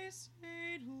 Edelweiss.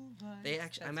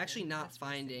 I'm actually not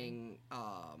finding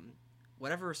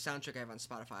whatever soundtrack I have on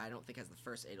Spotify. I don't think has the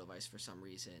first Edelweiss for some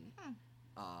reason.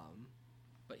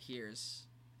 But here's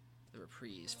the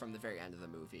reprise from the very end of the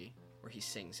movie where he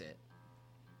sings it.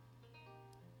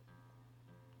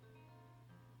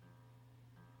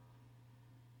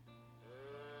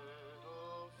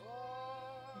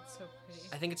 It's so pretty.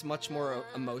 I think it's much more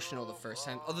emotional the first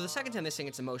time. Although the second time they sing,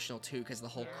 it's emotional too because the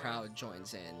whole crowd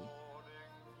joins in.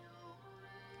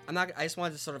 I just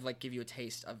wanted to sort of like give you a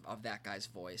taste of that guy's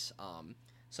voice.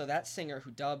 So that singer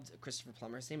who dubbed Christopher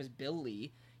Plummer, his name is Bill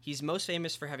Lee. He's most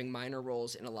famous for having minor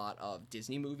roles in a lot of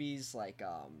Disney movies, like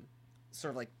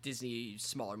sort of like Disney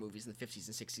smaller movies in the 50s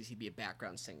and 60s. He'd be a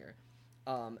background singer.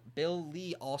 Bill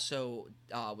Lee also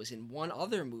was in one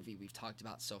other movie we've talked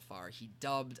about so far. He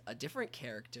dubbed a different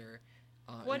character.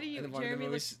 Jeremy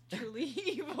looks truly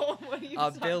evil. What are you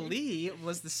Bill Lee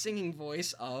was the singing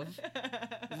voice of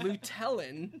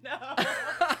Lutellan. No.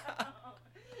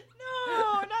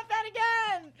 No, not that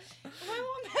again. Why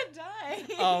won't that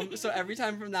die? So every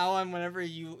time from now on, whenever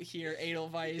you hear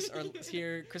Edelweiss or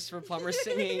hear Christopher Plummer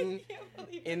singing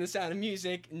in The Sound of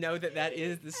Music, know that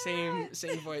is the same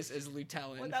voice as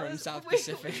Lutellan from South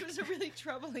Pacific. Which was a really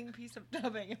troubling piece of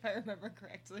dubbing, if I remember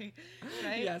correctly.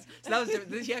 Right? Yes. So that was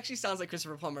different. He actually sounds like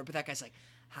Christopher Plummer, but that guy's like,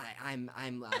 "Hi, I'm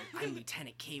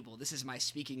Lieutenant Cable. This is my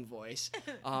speaking voice.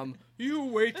 You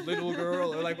wait, little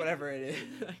girl," or like whatever it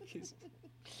is.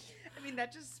 I mean,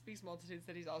 that just speaks multitudes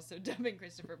that he's also dubbing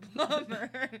Christopher Plummer.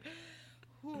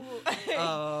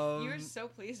 You were so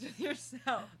pleased with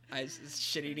yourself. I was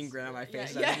shit-eating grin on my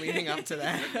face leading up to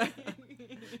that.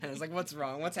 And I was like, what's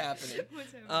wrong? What's happening?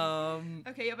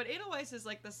 Okay, yeah, but Edelweiss is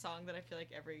like the song that I feel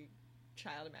like every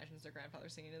child imagines their grandfather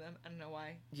singing to them. I don't know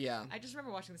why. Yeah. I just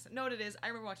remember watching this. No, what it is, I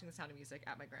remember watching The Sound of Music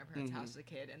at my grandparents' house as a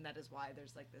kid, and that is why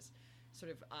there's like this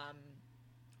sort of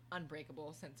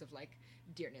unbreakable sense of like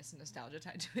dearness and nostalgia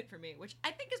tied to it for me, which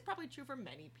I think is probably true for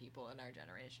many people in our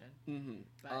generation.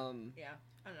 But, yeah,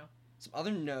 I don't know. Some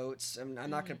other notes. I'm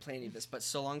not going to play any of this, but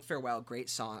 "So Long Farewell," great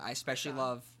song. I especially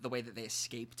love the way that they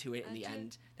escape to it in the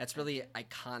end. That's really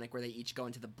iconic, where they each go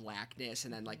into the blackness,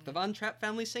 and then like the Von Trapp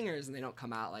family singers, and they don't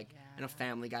come out like I know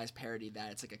Family Guy's parodied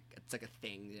that. It's like a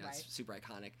thing. You know, right. It's super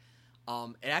iconic.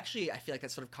 It actually, I feel like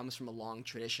that sort of comes from a long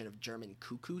tradition of German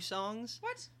cuckoo songs.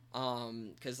 What?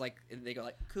 Because like they go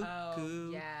like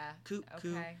cuckoo, cuckoo,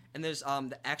 okay. and there's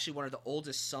actually one of the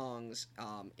oldest songs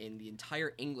in the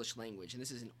entire English language, and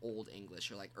this is in Old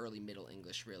English or like early Middle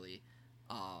English, really.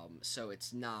 So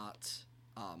it's not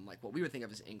like what we would think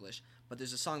of as English, but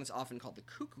there's a song that's often called the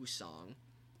Cuckoo Song,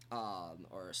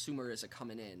 or "Sumer is a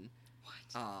Comin' In."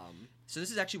 What? So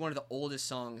this is actually one of the oldest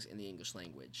songs in the English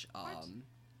language, What?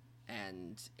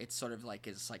 and it's sort of like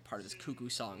it's like part of this cuckoo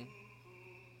song.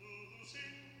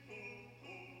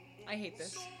 I hate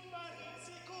this.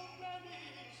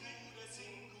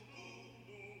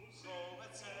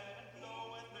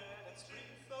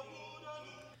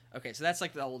 Okay, so that's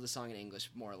like the oldest song in English,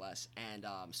 more or less, and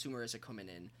 "Sumer is a Comin'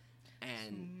 In,"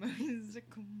 and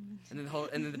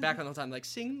then the background the whole time like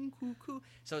sing cuckoo.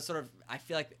 So it's sort of, I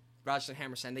feel like Rodgers and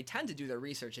Hammerstein, they tend to do their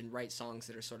research and write songs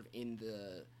that are sort of in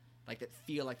the like that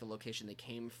feel like the location they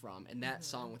came from, and that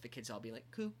song with the kids all being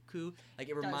like cuckoo, like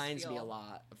it reminds me a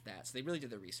lot of that. So they really did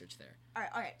their research there. All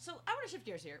right. So I want to shift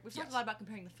gears here. We've talked a lot about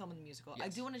comparing the film and the musical. Yes. I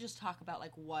do want to just talk about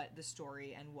like what the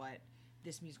story and what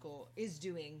this musical is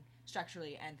doing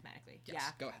structurally and thematically. Yes,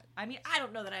 yeah. go ahead. I mean, I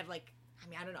don't know that I've like. I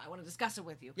mean, I don't know. I want to discuss it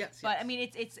with you. Yes. But I mean,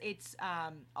 it's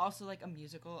also like a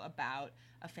musical about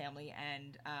a family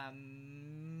and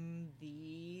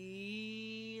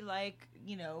the like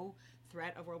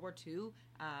threat of World War II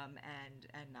and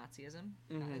Nazism.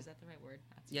 Is that the right word?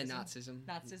 Nazism? Yeah, Nazism.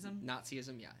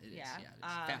 Nazism. Yeah, it is. Yeah. Yeah, it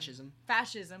is. Fascism.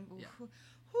 Fascism. Yeah.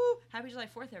 Whew. Happy July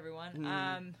 4th, everyone.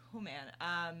 Oh man.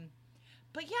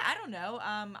 But yeah, I don't know.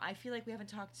 I feel like we haven't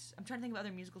talked. I'm trying to think of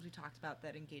other musicals we talked about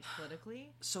that engage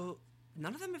politically. So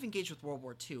none of them have engaged with World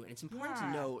War II, and it's important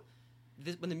to note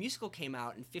when the musical came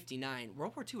out in '59,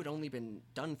 World War II had only been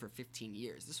done for 15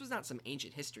 years. This was not some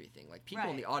ancient history thing. Like people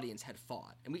in the audience had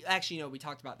fought, and we actually we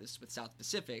talked about this with South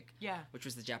Pacific, which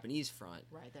was the Japanese front.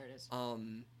 Right, there it is.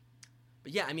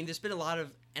 But yeah, I mean, there's been a lot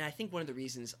of, and I think one of the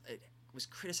reasons it was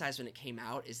criticized when it came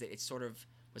out is that it sort of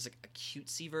was like a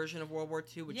cutesy version of World War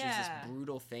II, which is this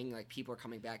brutal thing. Like, people are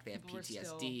coming back, they have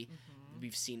PTSD.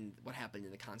 We've seen what happened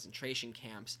in the concentration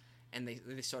camps, and they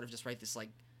sort of just write this like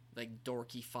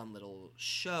dorky, fun little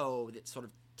show that sort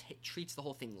of treats the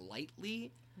whole thing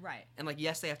lightly. Right. And like,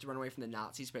 yes, they have to run away from the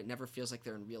Nazis, but it never feels like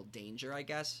they're in real danger, I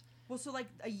guess. Well, so like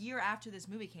a year after this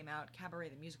movie came out, Cabaret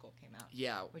the musical came out.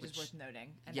 Yeah, which is worth noting,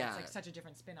 and yeah. that's like such a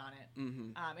different spin on it.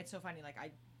 Mm-hmm. It's so funny. Like,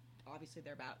 obviously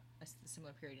they're about a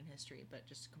similar period in history, but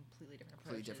just completely different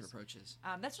approaches.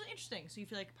 That's really interesting. So you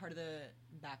feel like part of the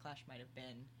backlash might have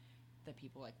been that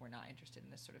people like were not interested in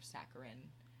this sort of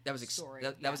saccharine. That was story.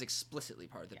 That was explicitly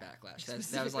part of the backlash.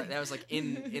 That was like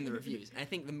in the reviews. And I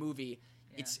think the movie,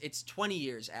 it's 20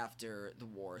 years after the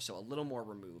war, so a little more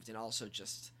removed, and also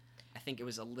just, I think it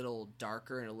was a little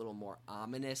darker and a little more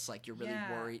ominous. Like, you're really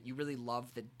worried. You really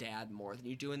love the dad more than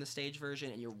you do in the stage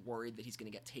version, and you're worried that he's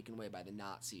going to get taken away by the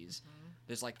Nazis. Mm-hmm.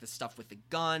 There's like the stuff with the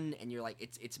gun, and you're like,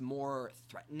 it's more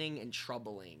threatening and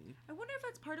troubling. I wonder if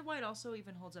that's part of why it also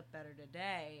even holds up better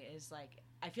today. Is like,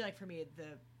 I feel like for me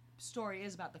the story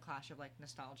is about the clash of like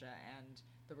nostalgia and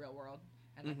the real world,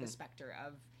 and like the specter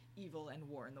of evil and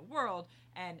war in the world.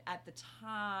 And at the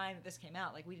time that this came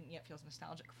out, like, we didn't yet feel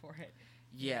nostalgic for it.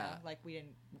 Yeah, you know? Like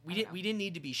we didn't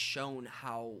need to be shown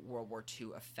how World War II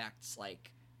affects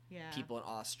like people in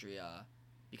Austria,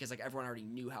 because like everyone already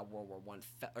knew how World War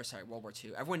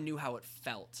II. Everyone knew how it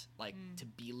felt like to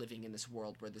be living in this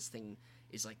world where this thing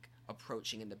is like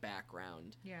approaching in the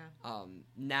background. Yeah.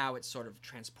 Now it sort of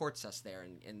transports us there,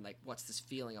 and like, what's this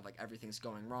feeling of like everything's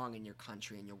going wrong in your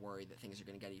country, and you're worried that things are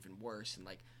going to get even worse, and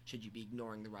like, should you be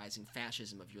ignoring the rising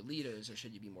fascism of your leaders, or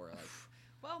should you be more like,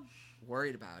 well,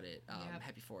 worried about it?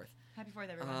 Happy 4th. Happy 4th,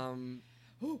 everyone.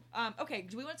 Okay,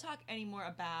 do we want to talk any more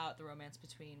about the romance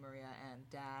between Maria and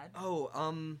Dad?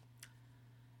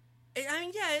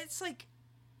 It's like,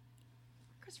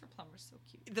 Christopher Plummer's so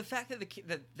cute. The fact that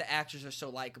the actors are so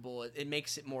likable, it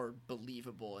makes it more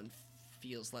believable and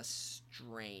feels less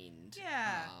strained.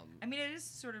 Yeah. I mean, it is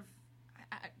sort of,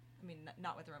 I mean,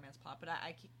 not with the romance plot, but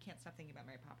I can't stop thinking about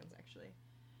Mary Poppins, actually.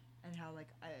 And how, like,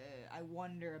 I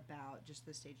wonder about just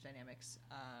the stage dynamics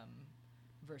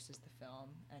versus the film,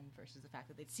 and versus the fact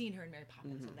that they'd seen her in Mary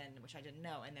Poppins, and then, which I didn't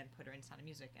know, and then put her in Sound of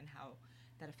Music, and how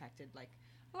that affected, like,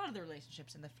 a lot of the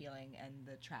relationships and the feeling and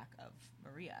the track of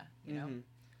Maria, you know?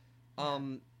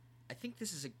 I think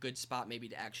this is a good spot maybe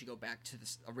to actually go back to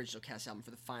this original cast album for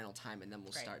the final time, and then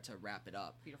we'll start to wrap it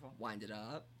up. Beautiful. Wind it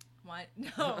up. What?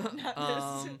 No,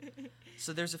 not this.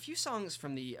 So there's a few songs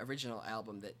from the original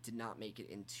album that did not make it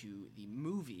into the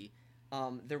movie.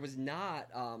 There was not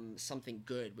Something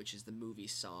Good, which is the movie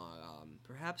song.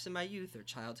 Perhaps in my youth or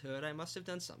childhood I must have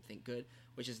done something good,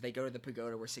 which is they go to the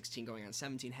pagoda where 16 going on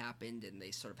 17 happened, and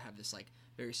they sort of have this like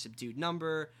very subdued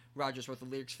number. Rogers wrote the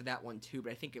lyrics for that one too,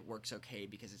 but I think it works okay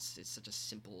because it's such a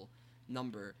simple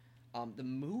number. The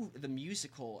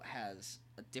musical has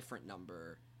a different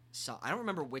number. So I don't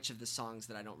remember which of the songs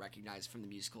that I don't recognize from the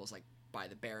musical is like by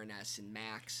the Baroness and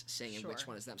Max singing, which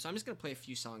one is them. So I'm just going to play a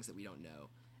few songs that we don't know,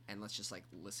 and let's just like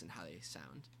listen how they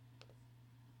sound.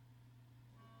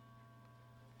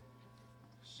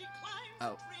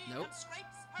 Oh, nope. I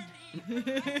don't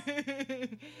want to hear that.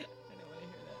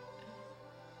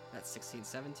 That's 16,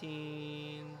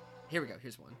 17. Here we go.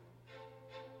 Here's one.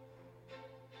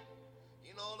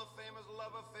 In all the famous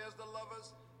love affairs, the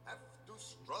lovers have to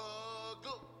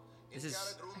struggle. This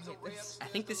is, I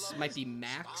think this might be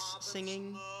Max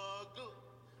singing.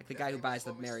 Like the guy who buys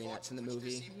the marionettes in the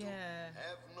movie. Yeah.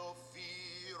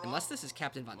 Unless this is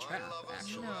Captain Von Trapp,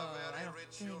 actually. No, I don't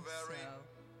think so.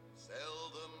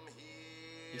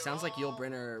 He sounds like Yul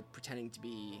Brynner pretending to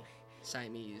be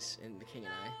Siamese in The King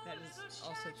and I. That is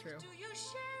also true.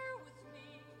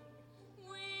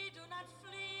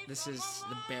 This is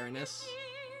the Baroness.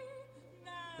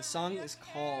 The song is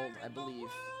called, I believe,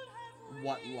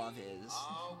 What Love Is.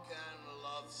 How can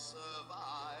love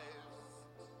survive?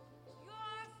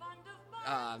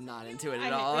 I'm not into it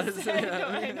at all. I don't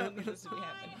think this will be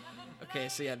happening. Okay,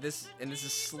 so yeah, this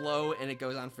is slow, and it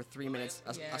goes on for 3 minutes.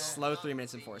 A slow 3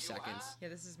 minutes and 4 seconds. Yeah,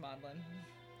 this is maudlin.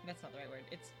 That's not the right word.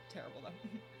 It's terrible though.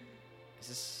 Is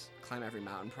this Climb Every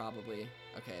Mountain? Probably.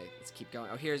 Okay, let's keep going.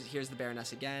 Oh, here's the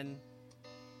Baroness again.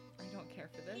 I don't care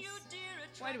for this.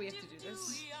 Why do we have to do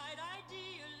this?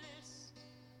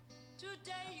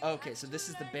 Okay, so this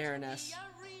is the Baroness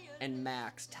and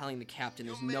Max telling the captain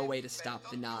there's no way to stop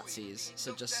the Nazis,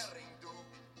 so just,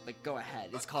 like, go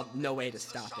ahead. It's called No Way to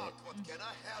Stop It.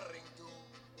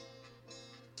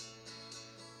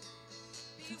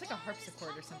 It sounds like a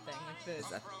harpsichord or something. Like this.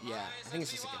 Yeah, I think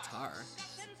it's just a guitar.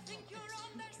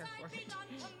 Care for it.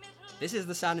 This is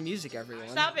The Sound of Music, everyone.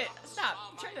 Stop it!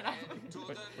 Stop! Turn it off.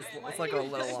 Let's like go a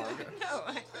little longer. No,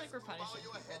 I feel like we're Bow punishing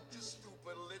your people. head, you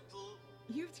stupid little.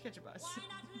 You have to catch a bus.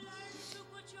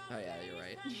 Oh yeah, you're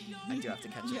right. I do have to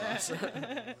catch a bus.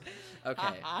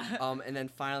 Okay. And then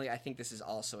finally, I think this is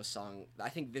also a song. I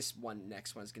think this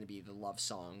next one is going to be the love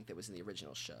song that was in the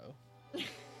original show,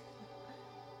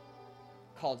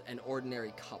 called "An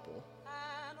Ordinary Couple."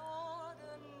 An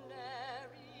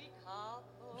ordinary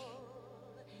couple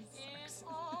is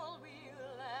all we'll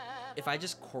ever If I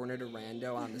just cornered a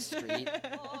rando on the street,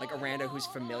 like a rando who's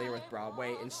familiar with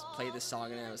Broadway, and played this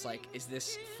song, and I was like, "Is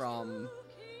this from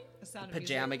The Sound of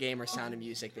Pajama Music. Game or Sound of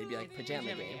Music?" They'd be like, "Pajama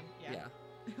Pajama Game." Game, yeah.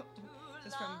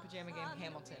 This is from Pajama Game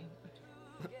Hamilton.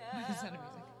 The Sound of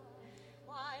Music.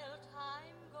 while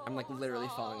time goes I'm like literally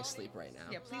falling asleep right now.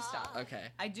 Yeah, please stop. Okay.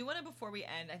 I do want to, before we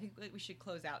end, I think we should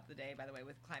close out the day, by the way,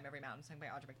 with "Climb Every Mountain" sung by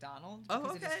Audra McDonald. Oh,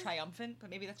 Because it okay. is triumphant, but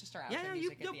maybe that's just our outro Yeah, you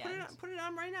music at the put end. it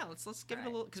on right now. Let's give it a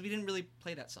Alright. little, because we didn't really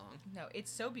play that song. No, it's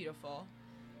so beautiful,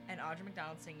 and Audra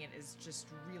McDonald singing it is just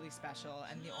really special,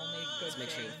 and the only good Let's make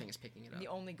sure thing, the thing is picking it up. the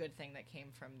only good thing that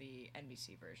came from the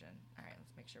NBC version. All right,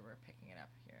 let's make sure we're picking it up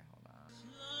here. Hold on.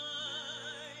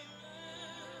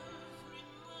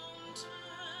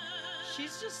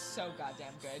 She's just so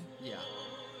goddamn good. Yeah.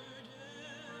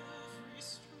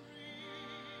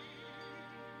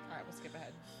 All right, we'll skip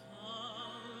ahead.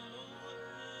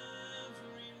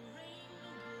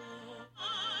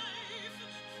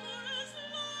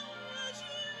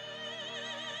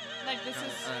 Like, this is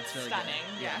that's really good. stunning.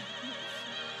 Yeah.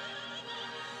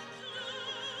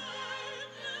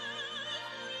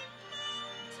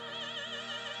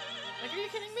 Like, are you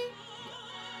kidding me?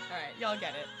 All right, y'all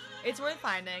get it. It's worth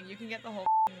finding. You can get the whole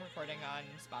recording on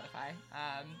Spotify.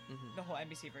 The whole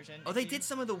NBC version. Oh, If they you- did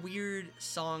some of the weird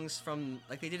songs from,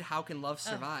 like they did "How Can Love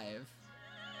Survive."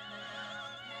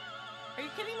 Are you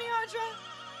kidding me, Audra?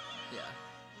 Yeah.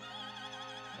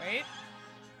 Wait.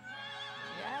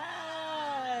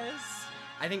 Yes.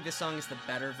 I think this song is the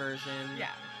better version.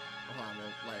 Yeah. Hold on,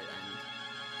 we'll let it end.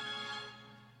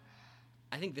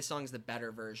 I think this song is the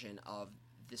better version of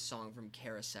this song from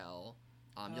Carousel.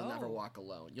 You'll Never Oh. Walk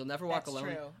Alone. You'll Never Walk That's Alone.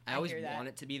 true. I I always hear that. want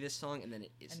it to be this song, and then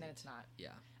it isn't. And then it's not.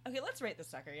 Yeah. Okay, let's rate the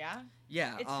sucker, yeah?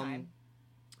 Yeah. It's time.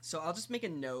 So I'll just make a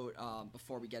note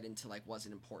before we get into like was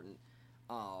it important,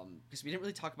 because we didn't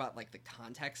really talk about like the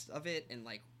context of it and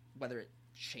like whether it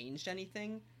changed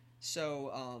anything.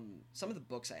 So some of the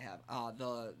books I have,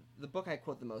 the book I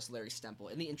quote the most, Larry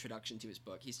Stemple, in the introduction to his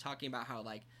book, he's talking about how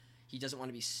like he doesn't want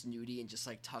to be snooty and just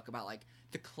like talk about like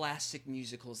the classic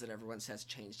musicals that everyone says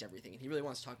changed everything, and he really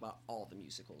wants to talk about all the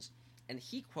musicals. And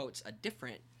he quotes a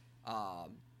different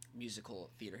musical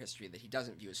theater history that he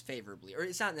doesn't view as favorably, or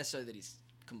it's not necessarily that he's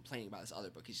complaining about this other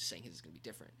book, he's just saying his is going to be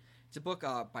different. It's a book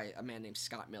by a man named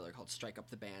Scott Miller called Strike Up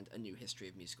the Band, A New History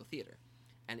of Musical Theater.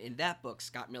 And in that book,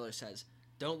 Scott Miller says,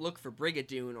 "Don't look for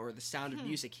Brigadoon or The Sound of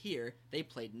Music here. They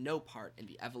played no part in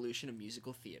the evolution of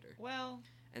musical theater." Well,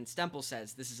 And Stemple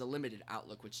says this is a limited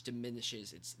outlook which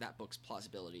diminishes that book's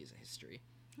plausibility as a history.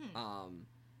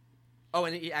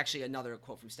 And actually another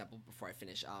quote from Stemple before I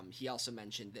finish. He also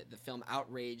mentioned that the film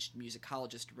outraged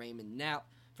musicologist Raymond Knapp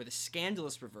for the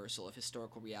scandalous reversal of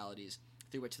historical realities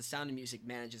through which The Sound of Music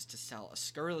manages to sell a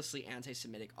scurrilously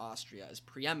anti-Semitic Austria as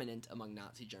preeminent among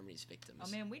Nazi Germany's victims.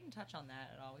 oh man, we didn't touch on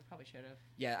that at all. We probably should have.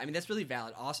 Yeah, I mean, that's really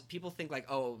valid. People think, like,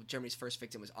 oh, Germany's first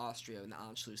victim was Austria, and the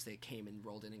Anschluss, they came and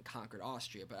rolled in and conquered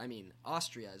Austria. But, I mean,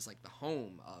 Austria is, like, the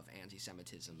home of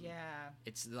anti-Semitism. Yeah.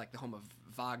 It's, like, the home of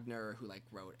Wagner, who, like,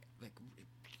 wrote, like,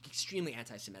 extremely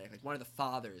anti-Semitic. Like, one of the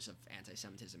fathers of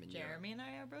anti-Semitism in Europe. Jeremy and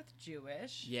I are both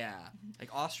Jewish. Yeah. Like,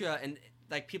 Austria, and,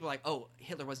 like, people are like, oh,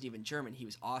 Hitler wasn't even German, he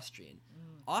was Austrian.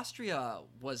 Austria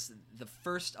was the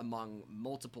first among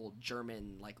multiple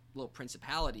German, like, little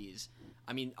principalities.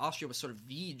 I mean, Austria was sort of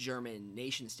the German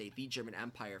nation-state, the German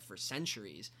empire for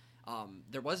centuries.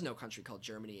 There was no country called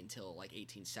Germany until, like,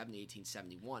 1870,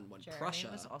 1871, when Jeremy Prussia...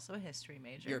 was also a history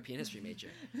major. European history major.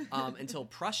 Until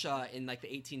Prussia in like the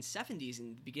 1870s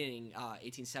and the beginning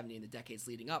 1870 and the decades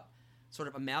leading up sort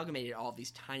of amalgamated all of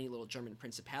these tiny little German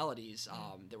principalities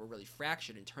that were really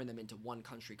fractured and turned them into one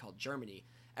country called Germany.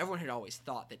 Everyone had always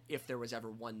thought that if there was ever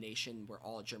one nation where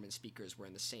all German speakers were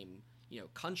in the same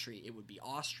country, it would be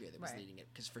Austria that was Right. leading it,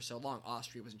 because for so long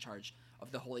Austria was in charge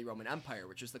of the Holy Roman Empire,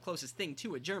 which was the closest thing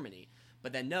to a Germany.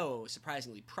 But then no,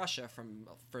 surprisingly, Prussia from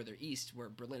further east, where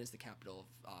Berlin is the capital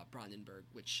of Brandenburg,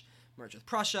 which merged with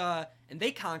Prussia, and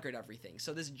they conquered everything.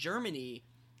 So this Germany,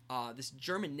 this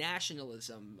German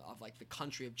nationalism of like the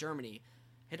country of Germany,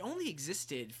 had only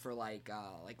existed for like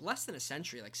less than a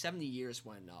century, like 70 years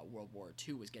when World War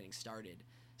II was getting started.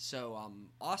 So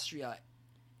Austria,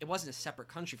 it wasn't a separate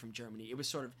country from Germany. It was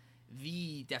sort of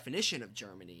the definition of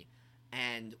Germany.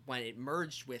 And when it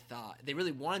merged with, they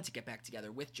really wanted to get back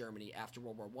together with Germany after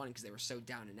World War I because they were so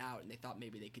down and out, and they thought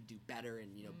maybe they could do better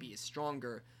and be a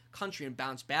stronger country and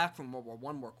bounce back from World War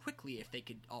I more quickly if they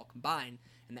could all combine.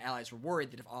 And the Allies were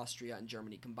worried that if Austria and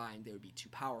Germany combined, they would be too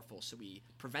powerful, so we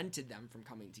prevented them from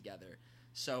coming together.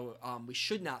 So we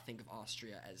should not think of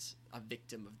Austria as a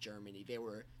victim of Germany. They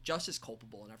were just as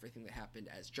culpable in everything that happened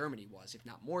as Germany was, if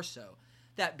not more so.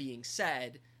 That being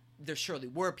said, there surely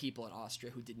were people in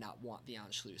Austria who did not want the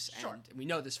Anschluss. Sure. And we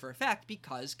know this for a fact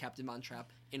because Captain Von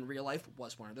Trapp in real life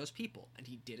was one of those people. And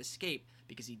he did escape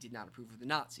because he did not approve of the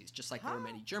Nazis, just like there were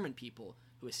many German people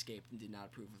who escaped and did not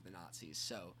approve of the Nazis.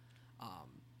 So,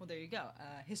 well, there you go.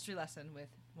 History lesson with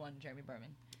one Jeremy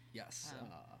Berman. yes.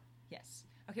 Yes.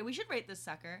 Okay, we should rate this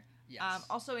sucker. Yes.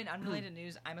 Also, in unrelated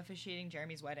news, I'm officiating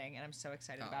Jeremy's wedding, and I'm so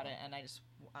excited about it. And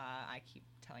I keep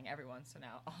telling everyone, so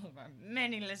now all of our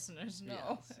many listeners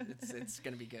know. Yes, it's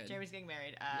going to be good. Jeremy's getting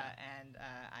married, and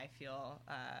I feel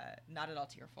not at all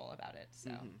tearful about it,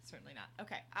 so certainly not.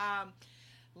 Okay,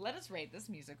 let us rate this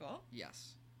musical.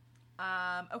 Yes.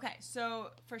 Okay,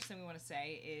 so first thing we want to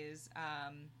say is,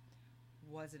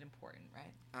 was it important,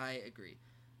 right? I agree.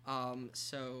 So I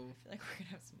feel like we're going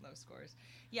to have some low scores.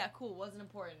 Yeah, cool, wasn't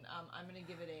important. I'm going to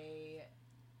give it a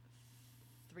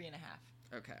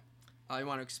 3.5. okay. You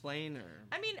want to explain or?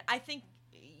 I mean, I think,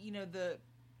 the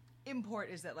import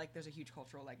is that, like, there's a huge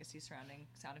cultural legacy surrounding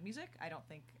Sound of Music. I don't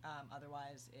think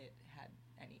otherwise it had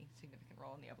any significant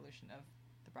role in the evolution of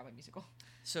the Broadway musical.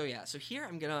 So here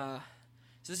I'm gonna.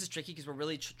 So this is tricky because we're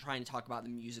really trying to talk about the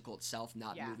musical itself,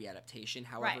 not movie adaptation.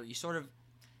 However, you sort of.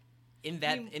 In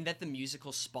that the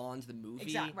musical spawned the movie,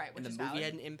 exactly, right, and the movie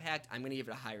had an impact, I'm going to give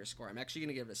it a higher score. I'm actually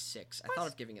going to give it a 6. I thought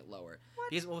of giving it lower.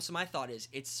 Because, so my thought is,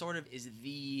 it sort of is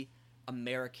the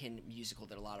American musical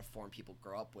that a lot of foreign people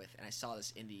grow up with. And I saw this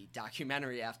in the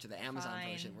documentary after the Amazon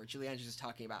version, where Julie Andrews was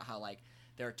talking about how, like,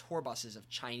 there are tour buses of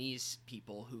Chinese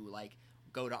people who, like,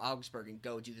 go to Augsburg and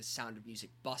go do the Sound of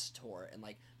Music bus tour. And,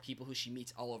 like, people who she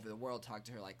meets all over the world talk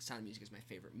to her, like, Sound of Music is my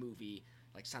favorite movie.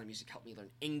 Like, Sound of Music helped me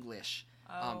learn English.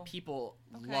 People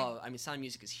love. I mean, Sound of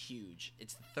Music is huge.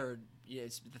 It's the third.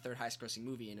 It's the third highest-grossing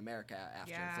movie in America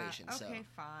after inflation. Okay, so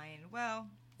fine. Well,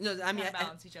 no, I mean,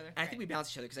 balance each other. I think we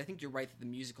balance each other because I think you're right that the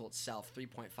musical itself,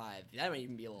 3.5, that might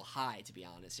even be a little high, to be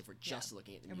honest, if we're just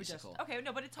looking at the musical. Okay,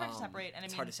 no, but it's hard to separate. And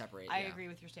it's hard to separate. I agree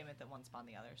with your statement that one spawned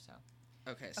the other. So.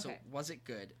 Okay, so was it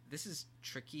good? This is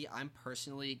tricky. I'm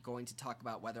personally going to talk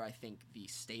about whether I think the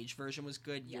stage version was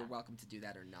good. Yeah. You're welcome to do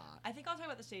that or not. I think I'll talk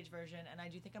about the stage version, and I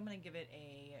do think I'm going to give it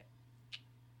a...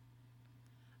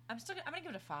 I'm going to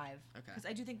give it a 5. Okay. Because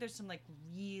I do think there's some, like,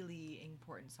 really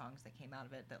important songs that came out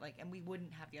of it that, like, and we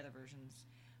wouldn't have the other versions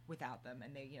without them.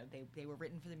 And they were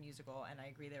written for the musical, and I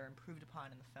agree they were improved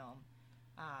upon in the film.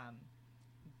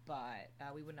 But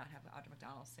we would not have Audra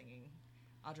McDonald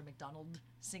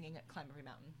singing at Climb Every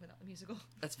Mountain without the musical.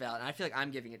 That's valid. And I feel like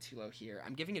I'm giving it too low here.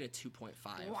 I'm giving it a 2.5.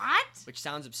 What? Which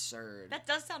sounds absurd. That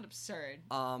does sound absurd.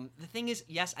 The thing is,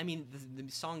 yes, I mean,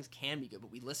 the songs can be good,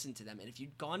 but we listened to them. And if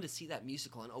you'd gone to see that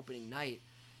musical on opening night,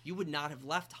 you would not have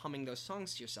left humming those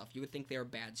songs to yourself. You would think they were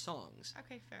bad songs.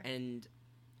 Okay, fair. And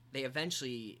they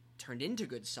eventually turned into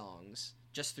good songs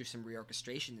just through some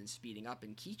reorchestration and speeding up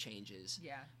and key changes.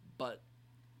 Yeah. But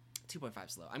 2.5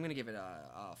 is low. I'm going to give it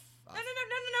a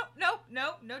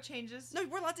No changes. No,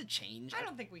 we're allowed to change. I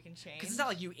don't think we can change. Because it's not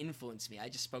like you influenced me. I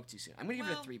just spoke too soon. I'm going to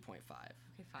give it a 3.5.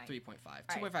 Okay, fine.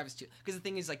 3.5. 2.5 is too... Because the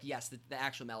thing is, like, yes, the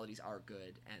actual melodies are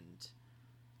good, and...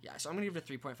 Yeah, so I'm going to give it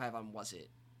a 3.5 on was it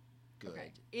good.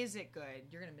 Okay. Is it good?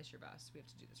 You're going to miss your bus. We have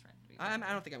to do this, right?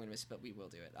 I don't think I'm going to miss it, but we will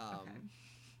do it. Okay.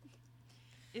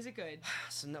 Is it good?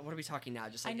 So what are we talking now?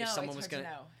 Just like I know, if someone it's was hard going to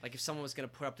know. Like if someone was going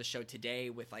to put up the show today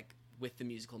with the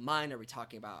musical in mind, are we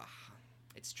talking about...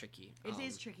 It's tricky. It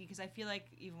is tricky because I feel like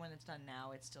even when it's done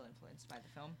now, it's still influenced by the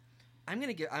film. I'm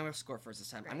going to score first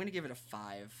this time. Great. I'm going to give it a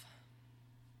 5.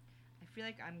 I feel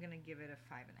like I'm going to give it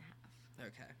a 5.5.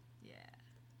 Okay.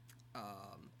 Yeah.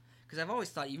 Because I've always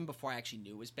thought, even before I actually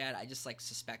knew it was bad, I just, like,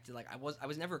 suspected, like, I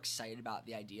was never excited about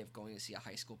the idea of going to see a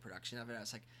high school production of it. I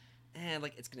was like,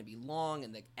 like, it's going to be long,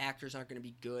 and the actors aren't going to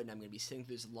be good, and I'm going to be sitting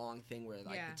through this long thing where,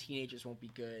 like, the teenagers won't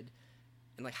be good.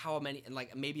 And,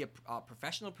 like, maybe a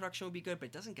professional production would be good, but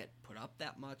it doesn't get put up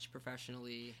that much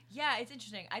professionally. Yeah, it's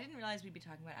interesting. I didn't realize we'd be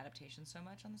talking about adaptation so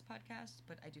much on this podcast,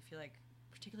 but I do feel like,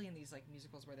 particularly in these, like,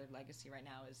 musicals where their legacy right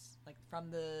now is, like, from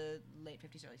the late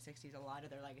 50s, early 60s, a lot of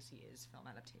their legacy is film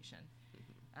adaptation,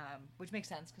 which makes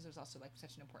sense because it was also, like,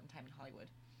 such an important time in Hollywood.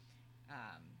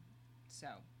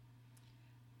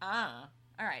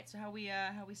 All right, so how we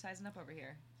sizing up over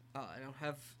here? I don't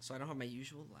have my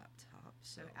usual laptop.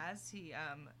 So So as he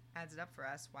adds it up for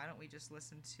us, why don't we just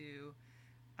listen to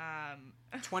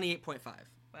 28.5.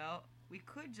 well, we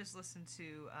could just listen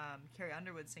to Carrie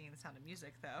Underwood singing The Sound of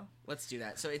Music, though. Let's do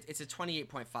that. So it's a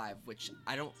 28.5, which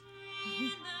I don't.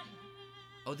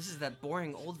 Oh, this is that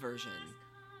boring old version.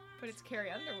 But it's Carrie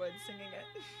Underwood singing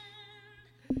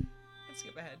it. Let's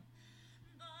skip ahead.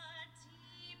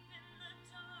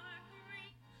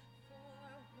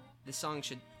 This song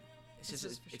should. This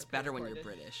is for It's sure better when you're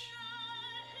pre-recorded. British.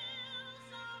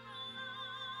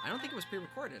 I don't think it was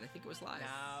pre-recorded. I think it was live.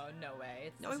 No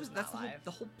way. No, this it was. is That's not live.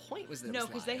 the whole point was that it No, was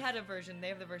because they live. had a version. They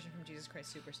have the version from Jesus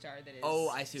Christ Superstar that is. Oh,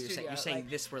 I see what you're saying. studio, You're saying like,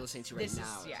 this we're listening to right this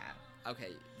now. is yeah. Okay,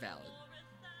 valid.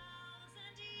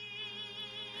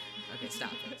 Okay,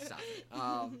 stop it.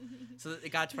 So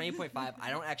it got 28.5. I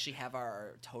don't actually have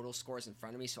our total scores in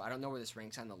front of me, so I don't know where this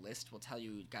ranks on the list. We'll tell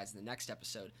you guys in the next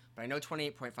episode. But I know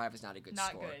 28.5 is not a good Not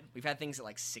score. good. We've had things at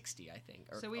like 60, I think,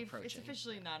 or So approaching. it's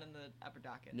officially not in the upper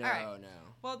docket. No, All right. no.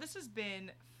 Well, this has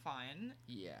been fun.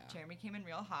 Yeah. Jeremy came in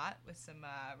real hot with some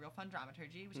real fun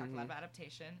dramaturgy. We talked a lot about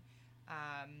adaptation.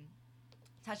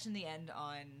 Touched in the end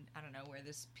on, I don't know, where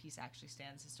this piece actually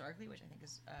stands historically, which I think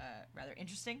is rather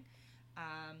interesting.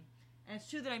 And it's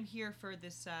true that I'm here for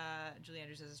this Julie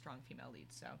Andrews as a strong female lead.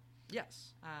 So,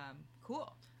 Yes.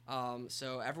 cool.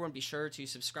 So everyone be sure to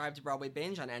subscribe to Broadway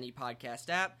Binge on any podcast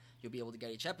app. You'll be able to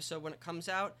get each episode when it comes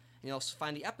out. And you'll also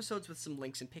find the episodes with some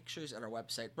links and pictures at our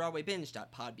website,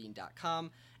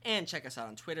 broadwaybinge.podbean.com. And check us out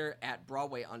on Twitter at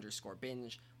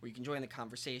Broadway_binge, where you can join the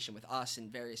conversation with us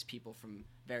and various people from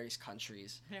various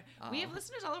countries. We have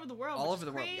listeners all over the world. All which over is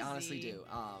the world. We crazy. honestly do.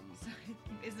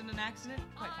 Is it an accident?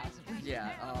 Quite possibly.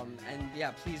 Yeah, and yeah,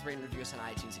 please rate and review us on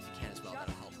iTunes if you can as well.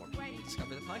 That'll help more people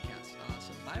discover the podcast.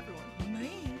 So bye, everyone.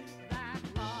 Man.